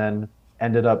that, and then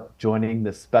ended up joining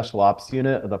the special ops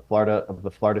unit of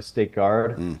the Florida State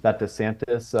Guard Mm. that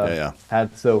DeSantis Yeah, yeah.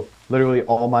 had. So literally,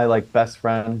 all my like best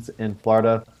friends in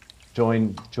Florida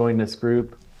joined this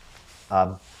group,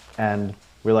 um, and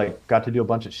we like got to do a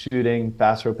bunch of shooting,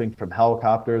 fast roping from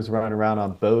helicopters, running around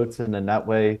on boats, and then that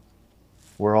way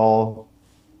we're all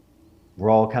we're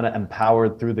all kind of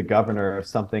empowered through the governor. If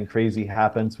something crazy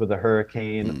happens with a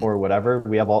hurricane Mm. or whatever,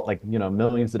 we have all like,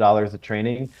 millions of dollars of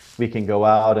training. We can go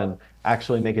out and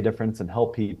actually make a difference and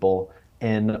help people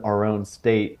in our own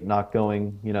state, not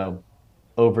going,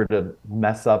 over to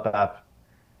mess up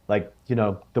like,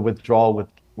 the withdrawal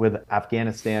with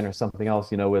Afghanistan or something else,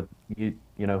 with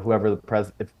whoever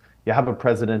if you have a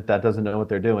president that doesn't know what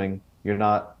they're doing, you're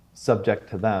not subject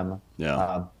to them.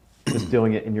 Yeah. Just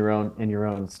doing it in your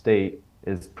own state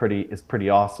is pretty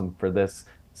awesome for this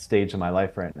stage of my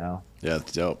life right now. Yeah,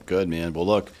 it's dope. Good, man. Well,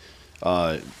 look,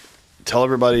 tell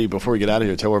everybody before we get out of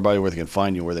here. Tell everybody where they can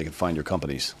find you, where they can find your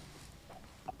companies.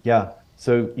 Yeah.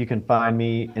 So you can find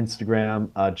me Instagram,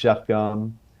 Jeff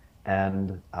Gum,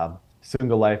 and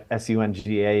Sunga Life,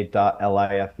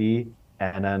 sunga.life,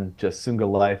 and then just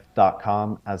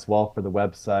sungalife.com as well for the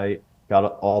website. Got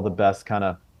all the best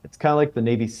it's kind of like the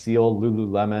Navy SEAL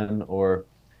Lululemon, or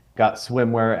got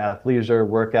swimwear, athleisure,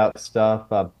 workout stuff.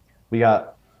 We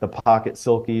got the Pocket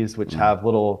Silkies, which have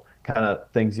little kind of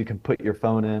things you can put your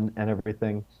phone in and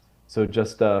everything. So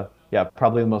just, yeah,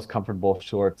 probably the most comfortable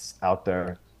shorts out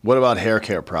there. What about hair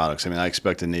care products? I mean, I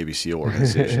expect a Navy SEAL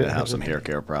organization to have some hair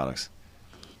care products.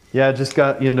 Yeah, just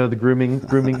got, the grooming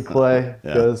clay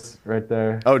Yeah. goes right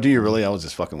there. Oh, do you really? I was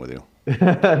just fucking with you.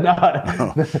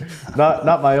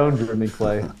 Not my own grooming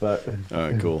clay, but All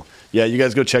right, cool. Yeah, you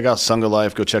guys go check out Sunga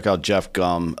Life. Go check out Jeff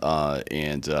Gum.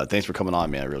 And thanks for coming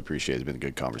on, man. I really appreciate it. It's been a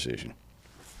good conversation.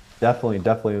 definitely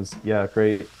it was, yeah,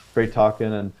 great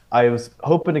talking. And I was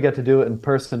hoping to get to do it in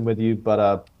person with you,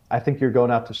 but I think you're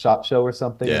going out to SHOT Show or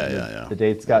something. Yeah, and yeah. The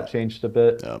dates got changed a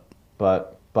bit. Yep.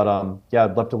 But yeah,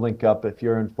 I'd love to link up if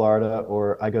you're in Florida,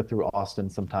 or I go through Austin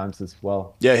sometimes as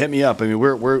well. Yeah, hit me up. I mean,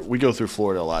 we go through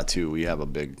Florida a lot too. We have a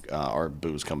big our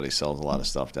booze company sells a lot of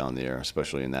stuff down there,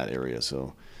 especially in that area.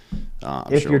 So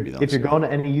I'm If sure you're we'll be down if you're soon. going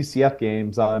to any UCF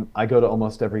games, I go to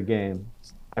almost every game,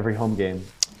 every home game.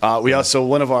 We also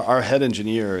one of our head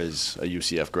engineer is a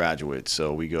UCF graduate,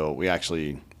 so we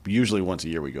actually usually once a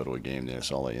year we go to a game there.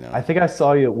 So I'll let you know. I think I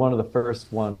saw you at one of the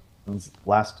first ones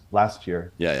last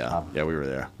year. Yeah, we were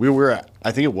there. We were.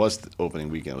 I think it was the opening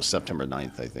weekend. It was September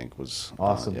 9th, I think. Was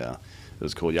Awesome. yeah, it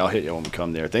was cool. Yeah, I'll hit you when we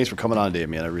come there. Thanks for coming on, Dave,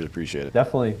 man. I really appreciate it.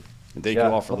 Definitely. And thank Yeah,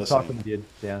 you all for love listening. talking with you,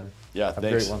 Dan. Yeah, Have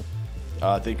thanks. a great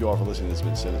one. Thank you all for listening. This has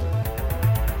been Citizen.